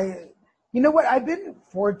 Yeah, you know what? I've been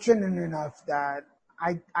fortunate enough that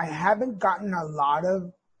I haven't gotten a lot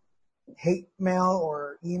of hate mail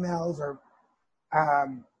or emails or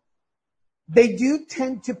they do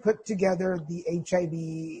tend to put together the HIV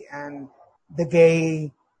and the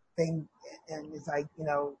gay thing, and it's like,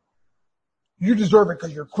 you deserve it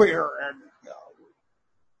because you're queer,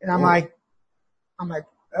 and I'm like,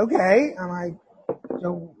 okay,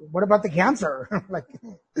 so what about the cancer? Like,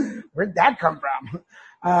 where'd that come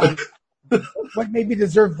from? What made me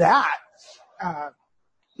deserve that?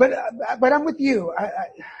 But I'm with you.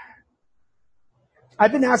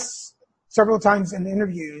 I've been asked several times in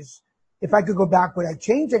interviews if I could go back, would I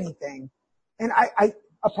change anything? And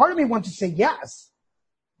a part of me wants to say yes,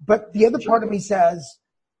 but the other part of me says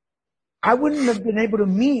I wouldn't have been able to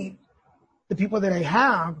meet the people that I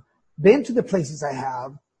have, been to the places I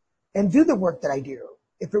have, and do the work that I do.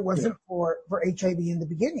 If it wasn't for HIV in the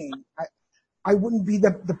beginning, I wouldn't be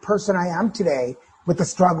the person I am today with the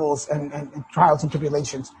struggles and trials and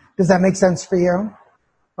tribulations. Does that make sense for you?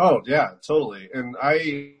 Oh yeah, totally. And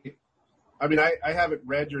I mean, I haven't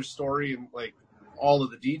read your story and like all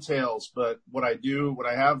of the details, but what I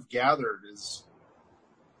have gathered is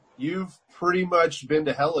you've pretty much been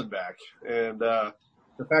to hell and back. And the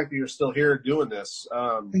fact that you're still here doing this,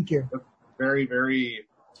 thank you. Very, very,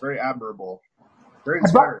 it's very admirable. Very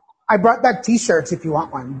inspiring. I brought back T-shirts if you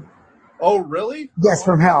want one. Oh, really? Yes,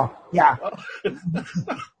 from hell. Yeah. Oh.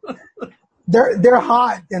 They're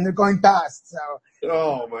hot and they're going fast. So.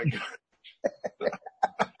 Oh my God.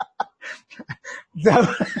 So,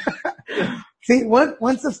 see,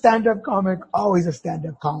 once a stand-up comic, always a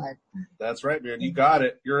stand-up comic. That's right, man. You got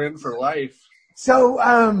it. You're in for life. So,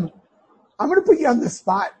 I'm going to put you on the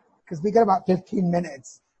spot because we got about 15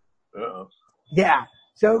 minutes. Uh-oh. Yeah.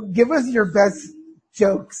 So give us your best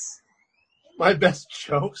jokes. My best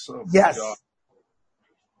jokes? Oh, yes. God.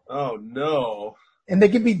 Oh, no. And they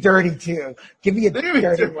can be dirty, too. Give me a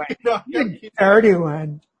dirty one. No, dirty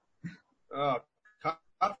one. Oh,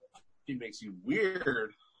 coffee makes you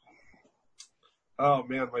weird. Oh,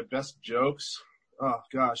 man, my best jokes. Oh,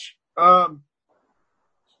 gosh. What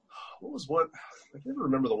was one? I can't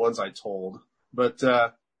remember the ones I told. But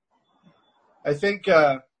I think...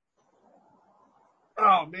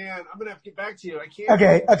 oh, man, I'm going to have to get back to you. I can't.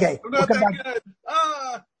 Okay. I'm not that good.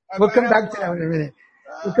 We'll come back to that in a minute.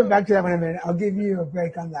 We'll come back to that in a minute. I'll give you a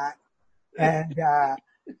break on that. And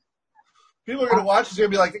people are going to watch this and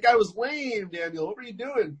be like, the guy was lame, Daniel. What were you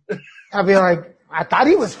doing? I'll be like, I thought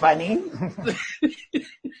he was funny.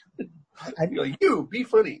 Like, you, be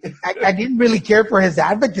funny. I didn't really care for his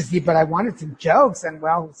advocacy, but I wanted some jokes. And,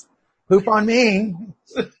 well, poop on me.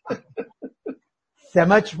 So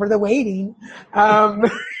much for the waiting. Well,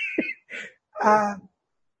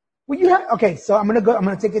 okay, so I'm going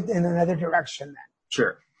to take it in another direction then.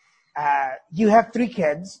 Sure. You have 3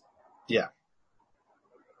 kids. Yeah.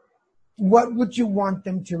 What would you want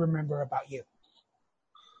them to remember about you?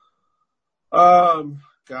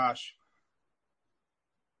 Gosh.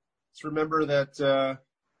 Let's remember that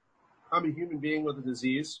I'm a human being with a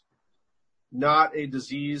disease, not a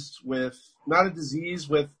disease with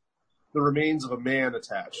the remains of a man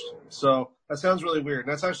attached. So that sounds really weird.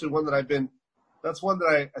 And that's actually one that that's one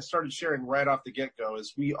that I started sharing right off the get-go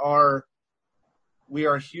is we are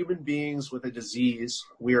human beings with a disease.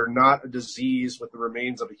 We are not a disease with the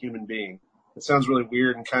remains of a human being. It sounds really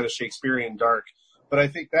weird and kind of Shakespearean dark, but I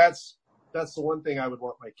think that's the one thing I would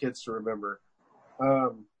want my kids to remember.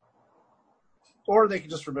 Or they could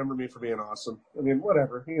just remember me for being awesome. I mean,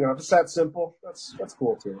 whatever, if it's that simple, that's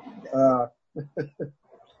cool too.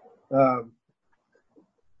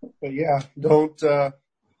 But yeah, don't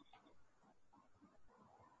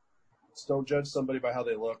judge somebody by how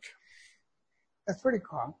they look. That's pretty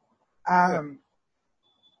cool.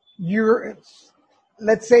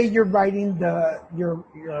 Let's say you're writing your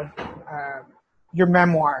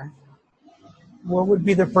memoir. What would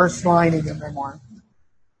be the first line in your memoir?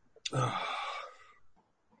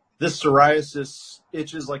 This psoriasis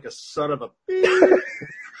itches like a son of a...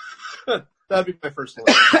 That'd be my first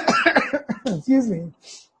line. Excuse me.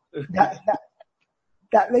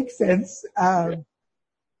 That makes sense.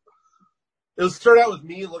 It'll start out with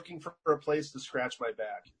me looking for a place to scratch my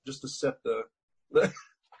back, just to set the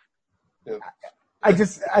yeah. I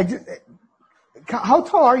just, how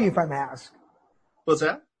tall are you, if I may ask? What's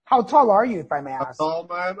that? How tall are you, if I may ask?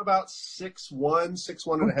 I'm about 6'1",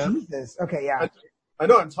 6'1" and a half. Jesus. Okay, yeah. I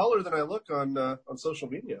know I'm taller than I look on social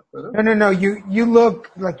media. No. You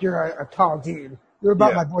look like you're a tall dude. You're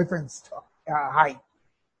about my boyfriend's height.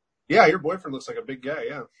 Yeah, your boyfriend looks like a big guy.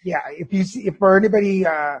 Yeah. Yeah. If for anybody,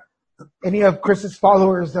 any of Chris's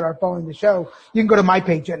followers that are following the show, you can go to my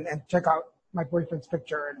page and check out my boyfriend's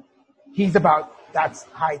picture, and he's about that's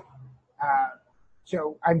height.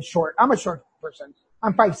 So I'm short. I'm a short person.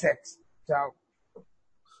 I'm 5'6". So.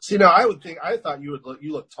 See, now I thought you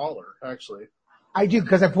look taller, actually. I do,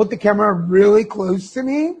 because I put the camera really close to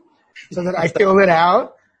me so that I fill it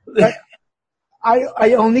out. But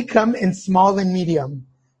I only come in small and medium.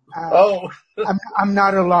 I'm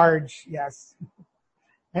not a large. Yes.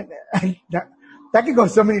 And that could go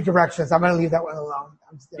so many directions. I'm going to leave that one alone.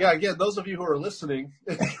 Yeah. Again, those of you who are listening,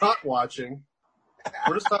 not watching,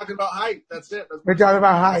 we're just talking about height. That's it. We're talking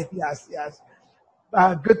about height. Yes.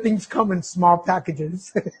 Good things come in small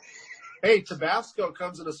packages. Hey, Tabasco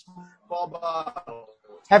comes in a small bottle.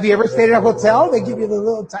 Have you ever stayed at a hotel? They give you the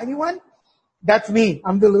little tiny one? That's me.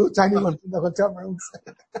 I'm the little tiny one from the hotel rooms.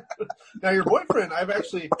 Now, your boyfriend, I've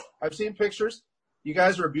seen pictures. You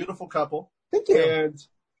guys are a beautiful couple. Thank you. And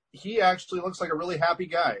he actually looks like a really happy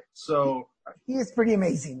guy. So he is pretty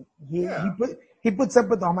amazing. Yeah. He puts up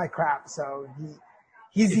with all my crap. So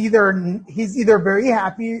he's either very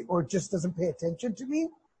happy or just doesn't pay attention to me,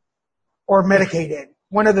 or medicated.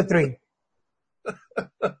 One of the three.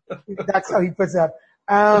 That's how he puts up.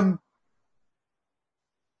 I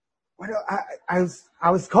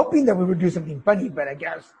was hoping that we would do something funny, but I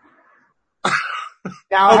guess.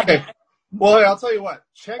 Now, okay. Well, I'll tell you what.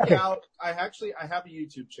 Check out. I have a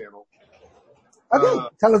YouTube channel. Okay.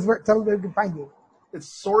 Tell us where we can find you.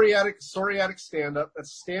 It's psoriatic stand-up.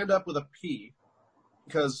 That's stand-up with a P,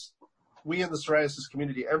 because we in the psoriasis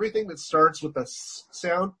community, everything that starts with a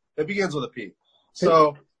sound, it begins with a P.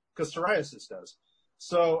 So, because psoriasis does.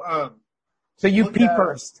 So you pee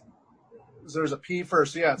first. There's a P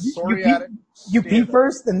first. Yeah, it's psoriatic. You pee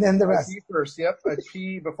first and then the rest. I pee first. Yep. I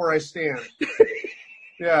pee before I stand.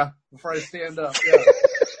 Yeah, before I stand up.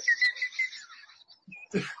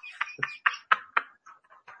 Yeah.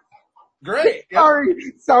 Great. Yep.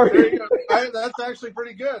 Sorry. There you go. That's actually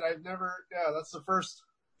pretty good. I've never. Yeah, that's the first.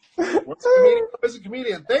 What's a comedian? What's a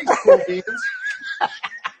comedian? Thanks, cool beans.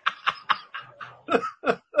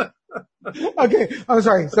 Okay, I'm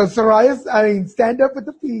sorry. So psoriasis, stand up with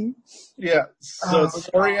the P. Yeah. So it's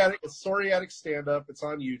psoriatic stand up. It's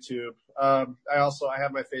on YouTube. I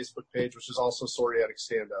have my Facebook page, which is also psoriatic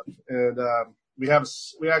stand up, and we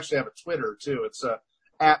actually have a Twitter too. It's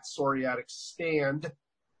at psoriatic stand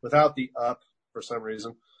without the up for some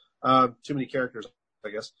reason. Too many characters, I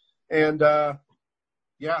guess. And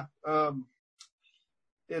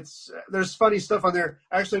there's funny stuff on there.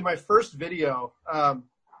 Actually, my first video.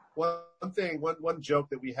 One joke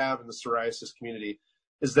that we have in the psoriasis community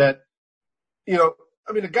is that, a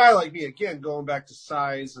guy like me, again, going back to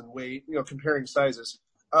size and weight, comparing sizes,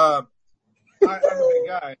 I'm a big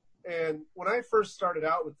guy. And when I first started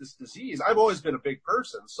out with this disease, I've always been a big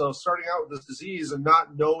person. So starting out with this disease and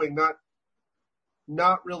not knowing,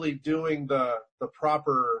 not really doing the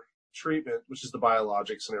proper treatment, which is the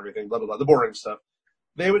biologics and everything, blah, blah, blah, the boring stuff.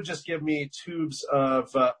 They would just give me tubes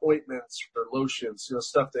of ointments or lotions,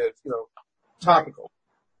 stuff that, topical.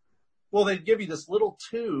 Well, they'd give you this little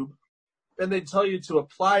tube, and they'd tell you to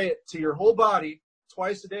apply it to your whole body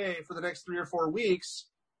twice a day for the next 3 or 4 weeks.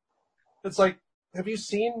 It's like, have you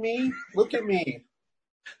seen me? Look at me.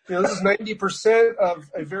 This is 90%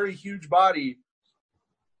 of a very huge body.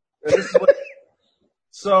 And this is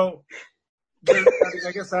so,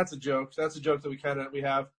 I guess that's a joke. That's a joke that we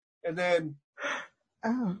have. And then,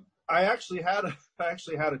 I actually had a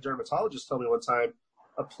dermatologist tell me one time,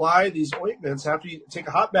 apply these ointments after you take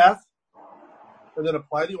a hot bath, and then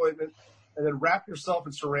apply the ointment, and then wrap yourself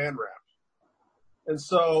in saran wrap. And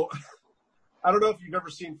so, I don't know if you've ever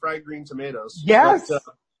seen Fried Green Tomatoes. Yes. But,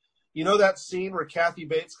 that scene where Kathy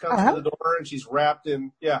Bates comes to the door and she's wrapped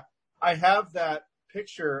in, I have that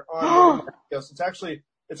picture on yes, it's actually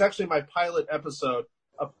my pilot episode.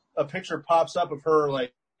 A picture pops up of her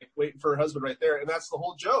waiting for her husband right there, and that's the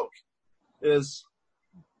whole joke, is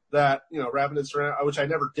that wrapping in saran, which I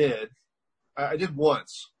never did. I did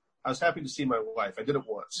once. I was happy to see my wife. I did it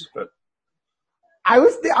once, but I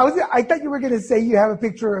thought you were going to say you have a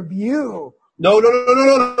picture of you. No.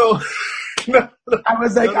 I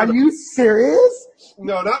was like, are you serious?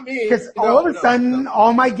 No, not me. Because all of a sudden,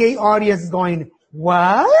 all my gay audience is going,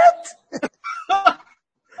 what?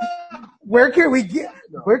 Where can we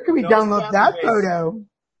download that photo?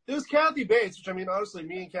 It was Kathy Bates, which honestly,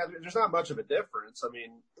 me and Kathy, there's not much of a difference.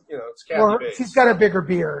 It's Kathy Bates. She's got a bigger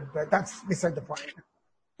beard, but that's beside the point.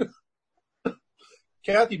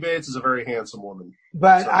 Kathy Bates is a very handsome woman.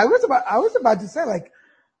 But so. I was about to say,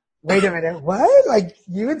 wait a minute, what?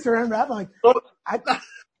 You and Saran Wrap?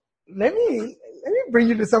 Let me bring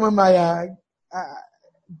you to some of my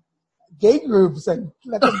gay groups and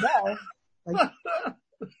let them know.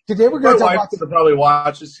 Today we're going to talk about. Probably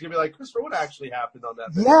watch this. She's gonna be like, Christopher, what actually happened on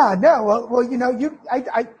that? Yeah, no. Well,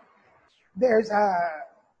 there's.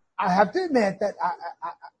 I have to admit that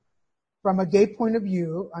from a gay point of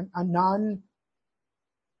view,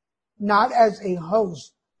 not as a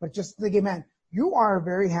host, but just the gay man, you are a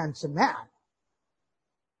very handsome man.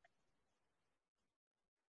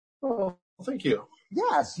 Oh, thank you.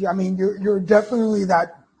 Yes, you're definitely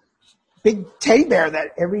that big teddy bear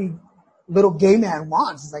that every little gay man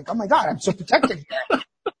wants. It's like, oh my God, I'm so protected here.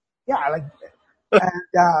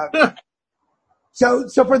 So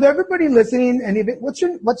for everybody listening, what's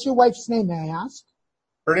your wife's name, may I ask?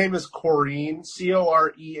 Her name is Corrine,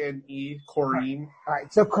 Corene, Corrine. All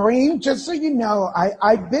right, so Corrine, just so you know,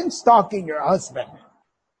 I've been stalking your husband.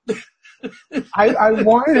 I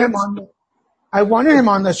wanted him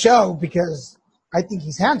on the show because I think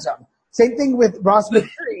he's handsome. Same thing with Ross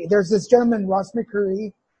McCurry. There's this gentleman, Ross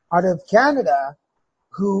McCurry, out of Canada,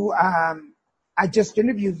 who I just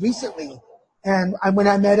interviewed recently. And when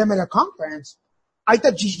I met him at a conference, I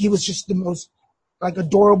thought he was just the most like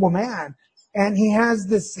adorable man. And he has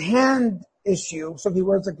this hand issue, so he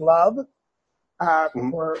wears a glove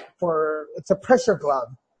for it's a pressure glove.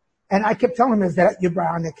 And I kept telling him, "Is that your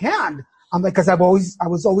bionic hand?" I'm like, because I was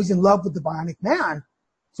always in love with the Bionic Man.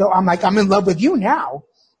 So I'm like, I'm in love with you now.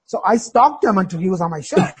 So I stalked him until he was on my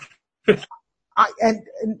show. And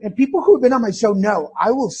people who have been on my show know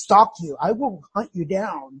I will stalk you. I will hunt you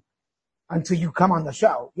down until you come on the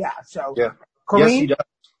show. Yeah. So Yeah. Kareem, Yes, he does.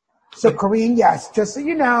 so Kareem, yes, just so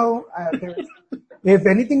you know, if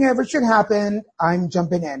anything ever should happen, I'm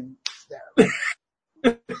jumping in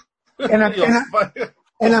there. And I'm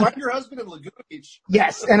find your husband in Laguna Beach.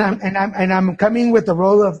 yes, and I'm coming with a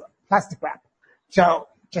roll of plastic wrap. So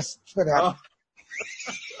just for that. Oh.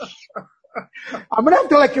 I'm gonna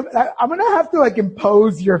have to like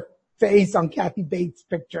impose your face on Kathy Bates'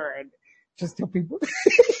 picture and just tell people.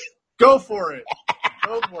 Go for it.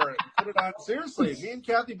 Go for it. Put it on. Seriously, me and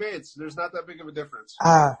Kathy Bates, there's not that big of a difference.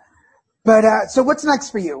 So what's next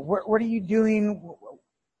for you? What are you doing?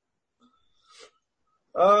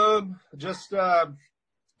 Just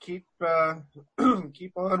keep on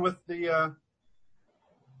with the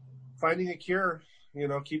finding a cure. You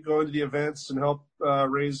know, keep going to the events and help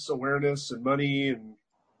raise awareness and money and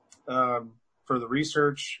for the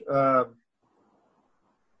research.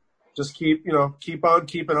 Just keep on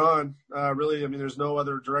keeping on. Really, I mean, there's no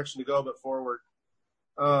other direction to go but forward.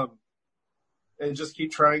 And just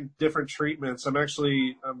keep trying different treatments. I'm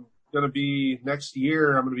going to be next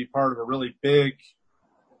year. I'm going to be part of a really big.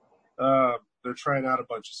 They're trying out a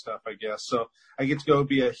bunch of stuff, I guess. So I get to go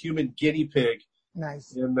be a human guinea pig.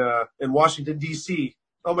 Nice. In Washington, D.C.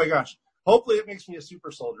 Oh, my gosh. Hopefully it makes me a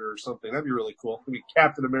super soldier or something. That'd be really cool. Maybe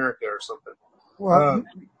Captain America or something. Well,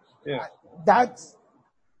 yeah.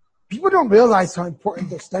 People don't realize how important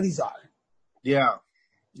their studies are. Yeah.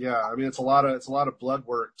 Yeah. I mean, it's a lot of blood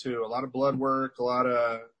work, too. A lot of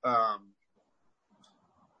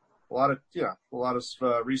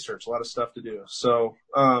research, a lot of stuff to do. So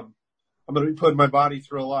I'm going to be putting my body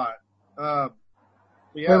through a lot.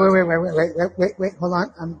 Yeah. Wait, hold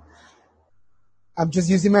on. I'm just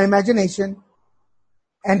using my imagination.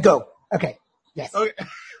 And go. Okay. Yes. Okay.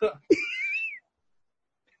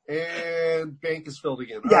 And bank is filled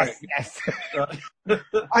again. All yes, right. Yes.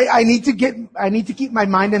 I need to keep my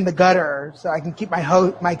mind in the gutter so I can keep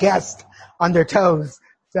my guest on their toes.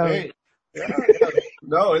 So hey, yeah.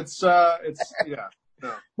 No, it's yeah.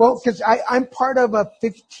 No. Well, because I'm part of a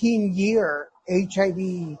 15-year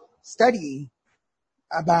HIV study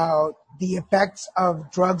about the effects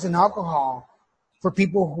of drugs and alcohol for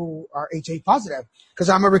people who are HIV positive. Because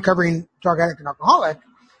I'm a recovering drug addict and alcoholic.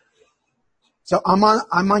 So I'm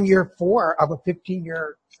on year 4 of a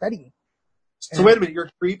 15-year study. So wait a minute, you're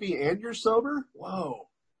creepy and you're sober? Whoa.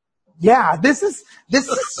 Yeah, this is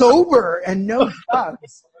sober and no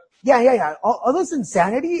drugs. Yeah. All this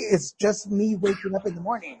insanity is just me waking up in the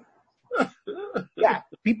morning. Yeah,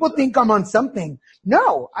 people think I'm on something.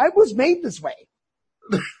 No, I was made this way.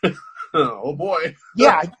 Oh boy.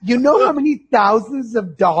 Yeah, you know how many thousands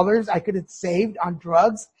of dollars I could have saved on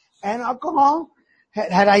drugs and alcohol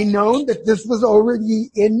had I known that this was already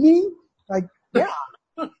in me? Like, yeah.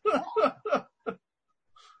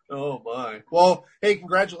 Oh my. Well, hey,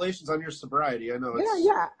 congratulations on your sobriety. I know it's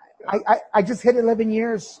Yeah. I just hit 11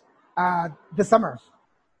 years this summer.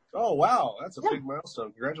 Oh wow, that's a big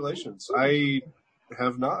milestone. Congratulations. I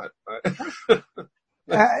have not.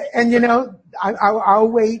 And I'll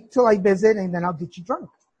wait till I visit, and then I'll get you drunk.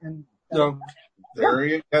 And there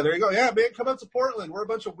you go. Yeah, man, come up to Portland. We're a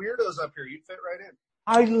bunch of weirdos up here. You'd fit right in.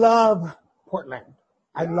 I love Portland.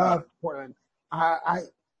 I love Portland.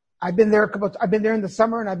 I've been there I've been there in the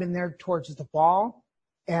summer, and I've been there towards the fall,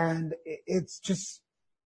 and it's just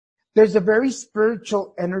there's a very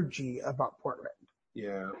spiritual energy about Portland.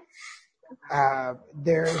 Yeah.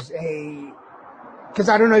 Because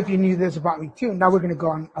I don't know if you knew this about me too. Now we're going to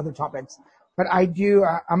go on other topics, but I'm a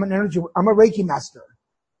Reiki master.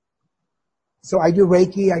 So I do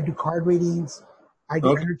Reiki, I do card readings, I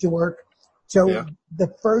do energy work. So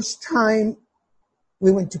the first time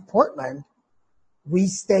we went to Portland, we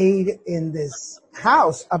stayed in this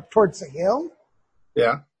house up towards the hill.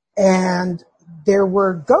 Yeah. And there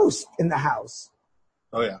were ghosts in the house.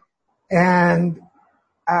 Oh yeah. And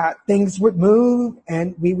things would move,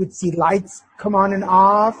 and we would see lights come on and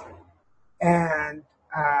off, and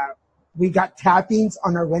we got tappings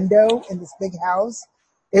on our window in this big house.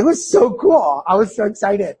 It was so cool. I was so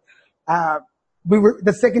excited.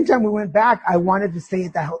 the second time we went back, I wanted to stay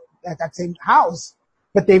at that same house,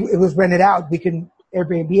 but it was rented out. We can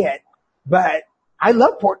Airbnb it. But I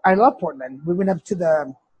love Portland. We went up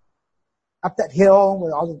that hill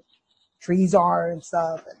where all the trees are and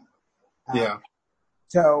stuff. And, Yeah.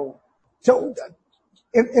 So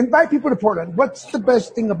invite people to Portland. What's the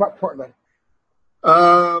best thing about Portland?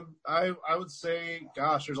 I would say,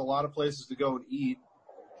 gosh, there's a lot of places to go and eat.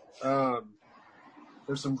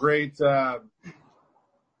 There's some great, there's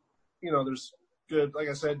good, like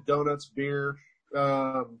I said, donuts, beer,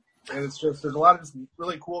 and it's just, there's a lot of just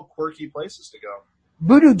really cool, quirky places to go.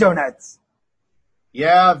 Voodoo Donuts.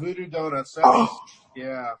 Yeah, Voodoo Donuts.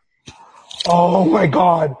 Yeah. Oh my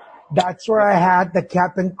God. That's where I had the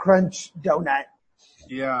Cap'n Crunch donut.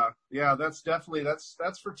 Yeah. That's definitely, that's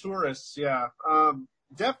for tourists. Yeah.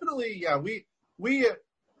 Definitely. Yeah. We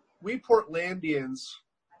Portlandians,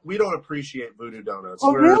 we don't appreciate Voodoo Donuts.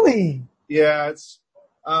 Oh, really? Yeah. It's,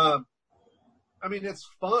 it's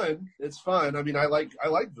fun. It's fun. I mean, I like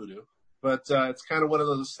Voodoo, but, it's kind of one of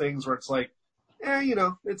those things where it's like,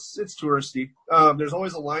 it's touristy. There's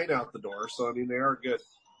always a line out the door. So, I mean, they are good.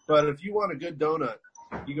 But if you want a good donut,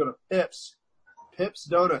 you go to Pips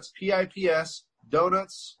Donuts, PIPS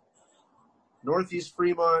Donuts, Northeast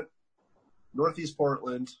Fremont, Northeast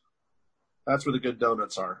Portland. That's where the good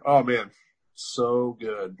donuts are. Oh man, so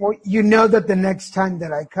good. Well, you know that the next time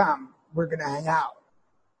that I come, we're going to hang out.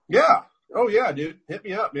 Yeah. Oh yeah, dude. Hit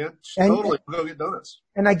me up, man. Totally. We'll go get donuts.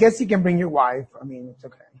 And I guess you can bring your wife. I mean, it's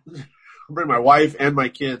okay. I'll bring my wife and my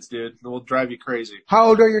kids, dude. We'll drive you crazy. How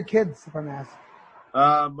old are your kids, if I'm asking?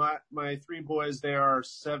 My three boys, they are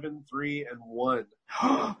 7, 3, and 1.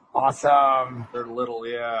 Awesome. They're little,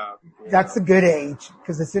 yeah. That's a good age,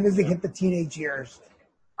 because as soon as they hit the teenage years,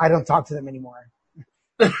 I don't talk to them anymore.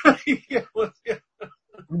 Yeah.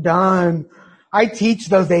 I'm done. I teach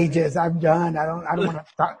those ages. I'm done. I don't want to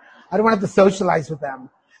talk. I don't want to have to socialize with them.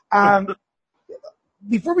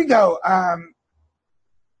 Before we go,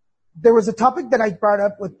 there was a topic that I brought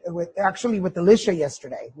up with Alicia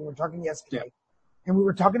yesterday. We were talking yesterday. Yeah. And we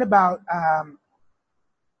were talking about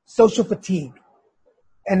social fatigue.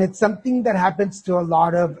 And it's something that happens to a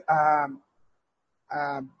lot of, I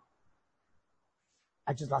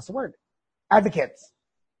just lost the word, advocates.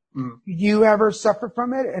 Mm-hmm. Do you ever suffer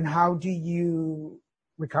from it, and how do you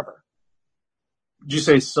recover? Did you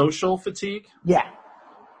say social fatigue? Yeah.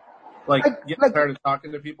 Like getting tired of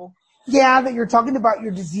talking to people? Yeah, that you're talking about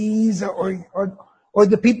your disease or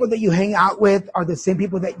the people that you hang out with are the same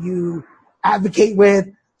people that you advocate with,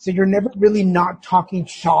 so you're never really not talking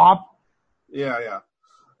shop. Yeah.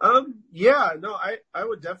 I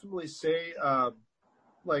would definitely say,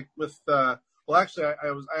 like with, actually,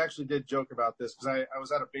 I actually did joke about this because I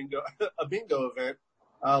was at a bingo event,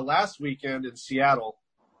 last weekend in Seattle.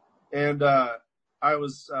 And, I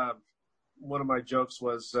was, one of my jokes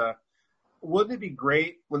was, wouldn't it be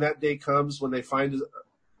great when that day comes when they find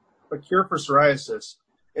a cure for psoriasis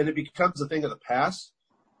and it becomes a thing of the past?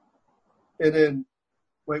 And then,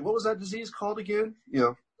 like, what was that disease called again?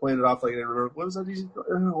 Playing it off like I didn't remember. What was that disease?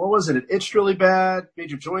 What was it? It itched really bad, made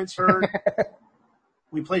your joints hurt.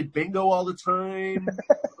 We played bingo all the time.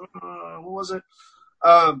 What was it?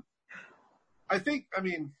 I think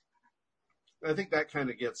that kind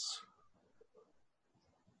of gets,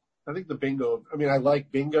 I think the bingo, I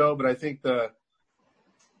like bingo, but I think the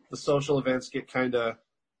social events get kind of,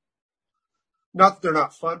 not that they're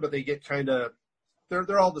not fun, but they get kind of,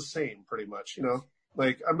 they're all the same pretty much,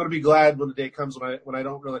 Like, I'm going to be glad when the day comes when I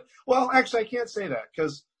don't really, well, actually I can't say that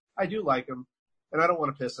because I do like them and I don't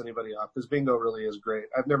want to piss anybody off because bingo really is great.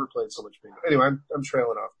 I've never played so much bingo. Anyway, I'm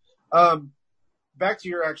trailing off. Back to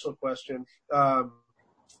your actual question. I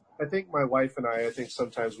think my wife and I think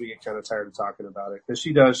sometimes we get kind of tired of talking about it because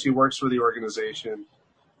she works for the organization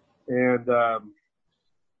and,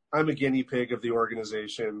 I'm a guinea pig of the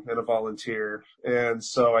organization and a volunteer. And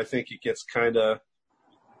so I think it gets kind of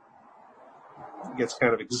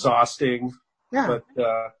exhausting. Yeah.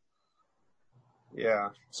 But, yeah.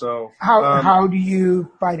 So how do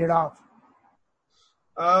you fight it off?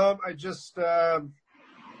 I just,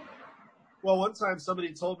 one time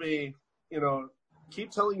somebody told me,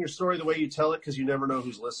 keep telling your story the way you tell it because you never know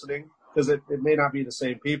who's listening because it may not be the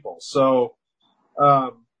same people. So,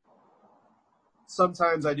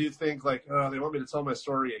 sometimes I do think like, oh, they want me to tell my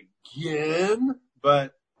story again,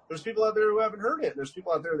 but there's people out there who haven't heard it. There's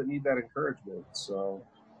people out there that need that encouragement. So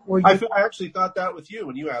I actually thought that with you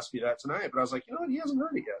when you asked me that tonight, but I was like, he hasn't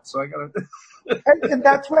heard it yet. So I gotta. and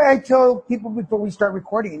that's why I tell people before we start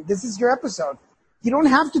recording, this is your episode. You don't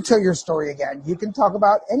have to tell your story again. You can talk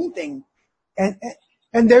about anything.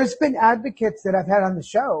 And there's been advocates that I've had on the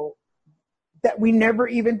show that we never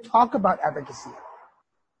even talk about advocacy.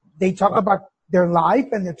 They talk about their life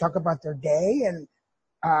and they talk about their day and,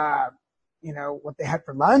 what they had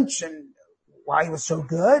for lunch and why it was so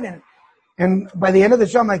good. And by the end of the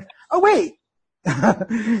show, I'm like, oh, wait,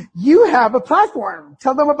 you have a platform.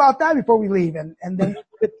 Tell them about that before we leave. And then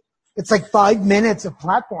it's like 5 minutes of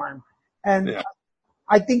platform. And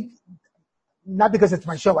I think, not because it's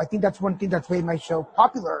my show, I think that's one thing that's made my show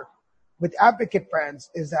popular with advocate friends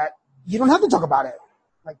is that you don't have to talk about it.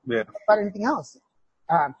 About anything else.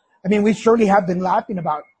 We surely have been laughing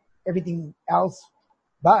about everything else,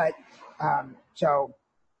 but,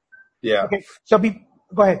 Yeah. Okay. So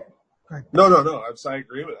go ahead. No. I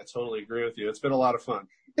agree with. I totally agree with you. It's been a lot of fun.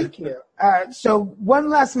 Thank you. So one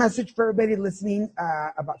last message for everybody listening,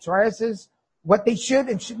 about psoriasis, what they should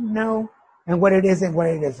and shouldn't know, and what it is and what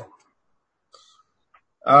it isn't.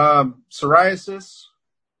 Psoriasis,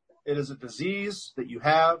 it is a disease that you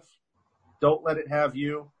have. Don't let it have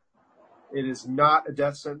you. It is not a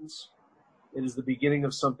death sentence. It is the beginning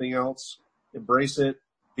of something else. Embrace it,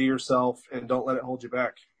 be yourself, and don't let it hold you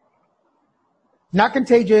back. Not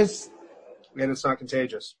contagious. And it's not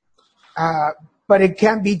contagious. But it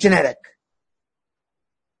can be genetic.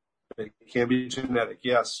 It can be genetic,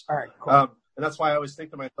 yes. All right, cool. And that's why I always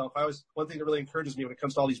think to myself, one thing that really encourages me when it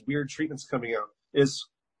comes to all these weird treatments coming out is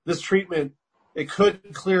this treatment, it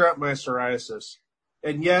could clear up my psoriasis.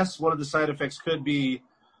 And yes, one of the side effects could be,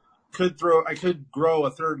 I could grow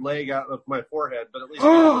a third leg out of my forehead, but at least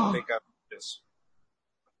I would take out this.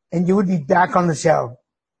 And you would be back on the show.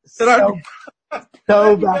 So back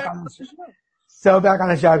on the show. So back on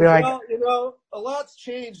the show. I'd be like, well, a lot's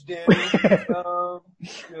changed, Danny.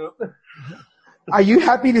 Are you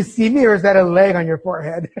happy to see me, or is that a leg on your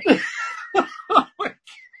forehead? Oh my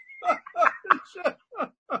God.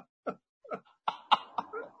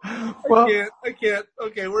 Well, I can't.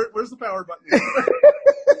 Okay, where's the power button?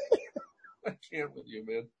 I can't with you,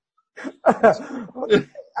 man.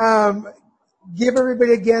 Give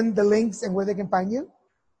everybody again the links and where they can find you.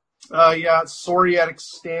 It's Psoriatic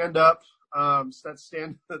Stand Up. That's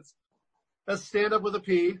Stand Up with a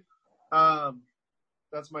P.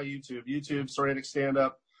 That's my YouTube. Psoriatic Stand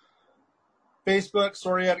Up. Facebook,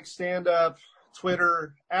 Psoriatic Stand Up.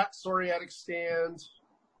 Twitter, @Psoriatic Stand.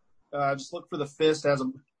 Just look for the fist.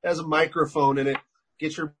 Has a microphone in it.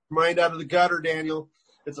 Get your mind out of the gutter, Daniel.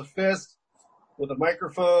 It's a fist with a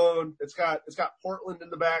microphone. It's got Portland in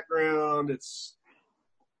the background.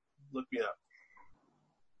 Look me up.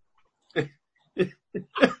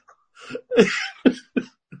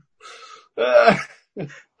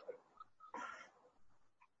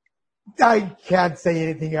 I can't say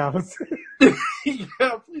anything else.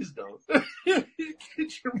 Yeah, please don't.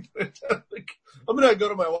 I'm gonna go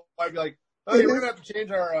to my wife and be like, "Oh, yeah, we're gonna have to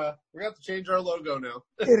change our logo now."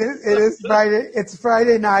 It is Friday. It's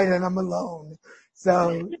Friday night, and I'm alone.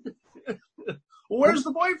 So, well, where's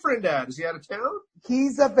the boyfriend at? Is he out of town?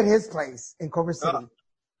 He's up at his place in Culver City,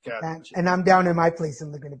 and I'm down in my place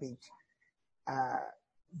in Laguna Beach.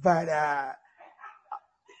 But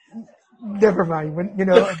never mind.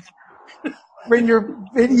 When you're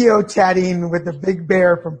video chatting with the big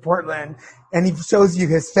bear from Portland and he shows you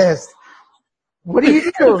his fist, what do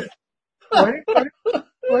you do? What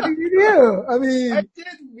do you do? I mean, I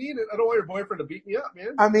didn't mean it. I don't want your boyfriend to beat me up,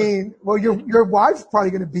 man. I mean, well, your wife's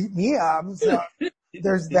probably going to beat me up. So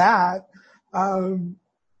there's that. I'm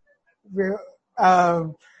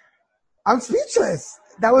speechless.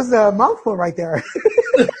 That was a mouthful right there.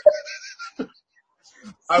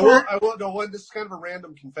 I will. No, this is kind of a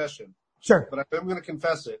random confession. Sure. But I'm going to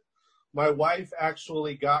confess it. My wife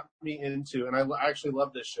actually got me into, and I actually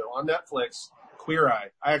love this show on Netflix, Queer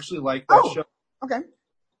Eye. I actually like that show. Okay.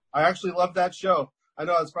 I actually love that show. I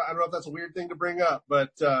know I don't know if that's a weird thing to bring up,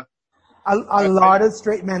 but a lot of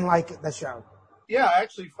straight men like the show. Yeah, I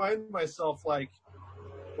actually find myself like,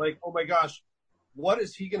 oh my gosh, what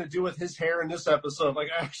is he going to do with his hair in this episode? Like,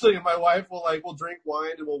 actually, my wife will drink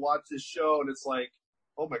wine and we'll watch this show, and it's like,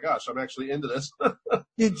 oh my gosh, I'm actually into this.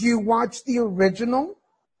 Did you watch the original?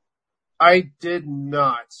 I did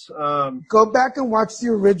not. Go back and watch the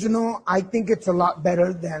original. I think it's a lot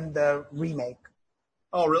better than the remake.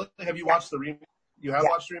 Oh, really? Have you watched the remake? You have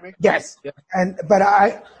watched the remake? Yes. Yeah. But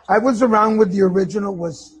I was around when the original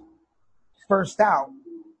was first out.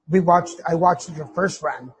 I watched the first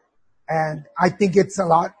run, and I think it's a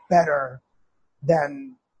lot better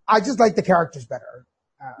than. I just like the characters better.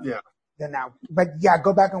 Than now. But yeah,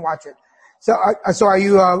 go back and watch it. So are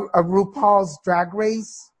you a RuPaul's Drag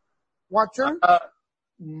Race watcher?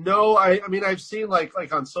 No, I mean, I've seen like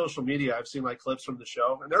on social media, I've seen like clips from the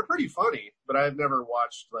show, and they're pretty funny, but I've never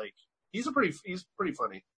watched like he's pretty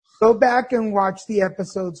funny. Go back and watch the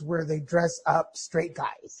episodes where they dress up straight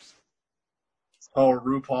guys. Oh,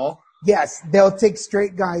 RuPaul? Yes, they'll take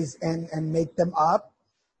straight guys and make them up.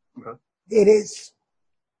 Uh-huh. It is,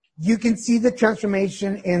 you can see the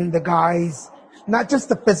transformation in the guys, not just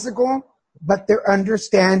the physical, but their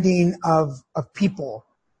understanding of people.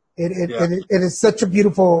 It is such a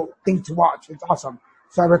beautiful thing to watch. It's awesome.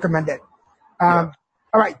 So I recommend it. All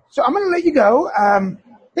right. So I'm going to let you go.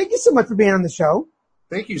 Thank you so much for being on the show.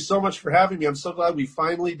 Thank you so much for having me. I'm so glad we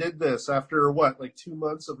finally did this after 2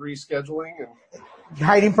 months of rescheduling and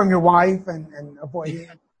hiding from your wife and avoiding.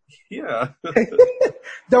 Yeah.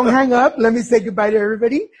 Don't hang up. Let me say goodbye to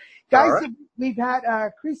everybody. Guys, right. We've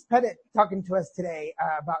had Chris Pettit talking to us today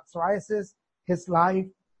about psoriasis, his life,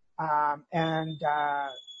 and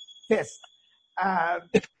fist. I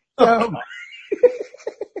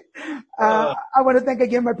want to thank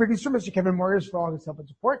again my producer, Mr. Kevin Morris, for all his help and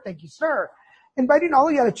support. Thank you, sir. Inviting all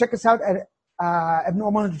of you to check us out at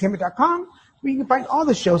abnormalentertainment.com, where you can find all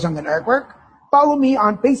the shows on the network. Follow me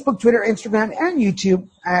on Facebook, Twitter, Instagram, and YouTube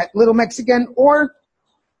at Little Mexican or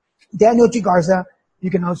Daniel G. Garza. You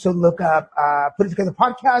can also look up Put It Together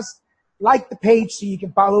Podcast, like the page so you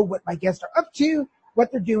can follow what my guests are up to, what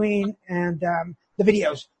they're doing, and the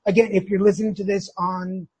videos. Again, if you're listening to this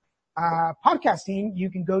on podcasting, you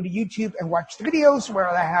can go to YouTube and watch the videos where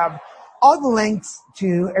I have all the links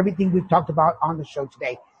to everything we've talked about on the show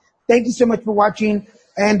today. Thank you so much for watching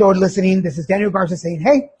and or listening. This is Daniel Garza saying,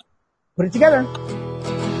 hey, put it together.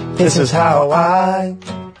 This is how I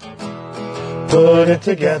put it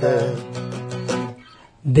together.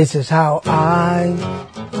 This is how I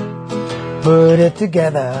put it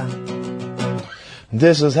together.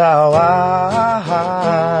 This is how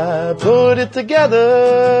I put it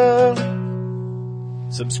together.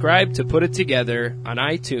 Subscribe to Put It Together on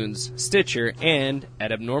iTunes, Stitcher, and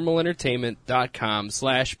at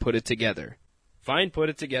abnormalentertainment.com/putittogether. Find Put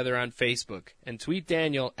It Together on Facebook and tweet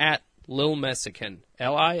Daniel at Lil Messican,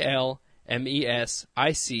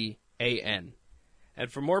 LILMESICAN.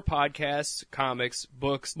 And for more podcasts, comics,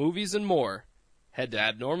 books, movies, and more, head to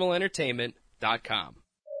abnormalentertainment.com.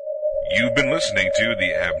 You've been listening to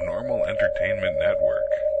the Abnormal Entertainment Network.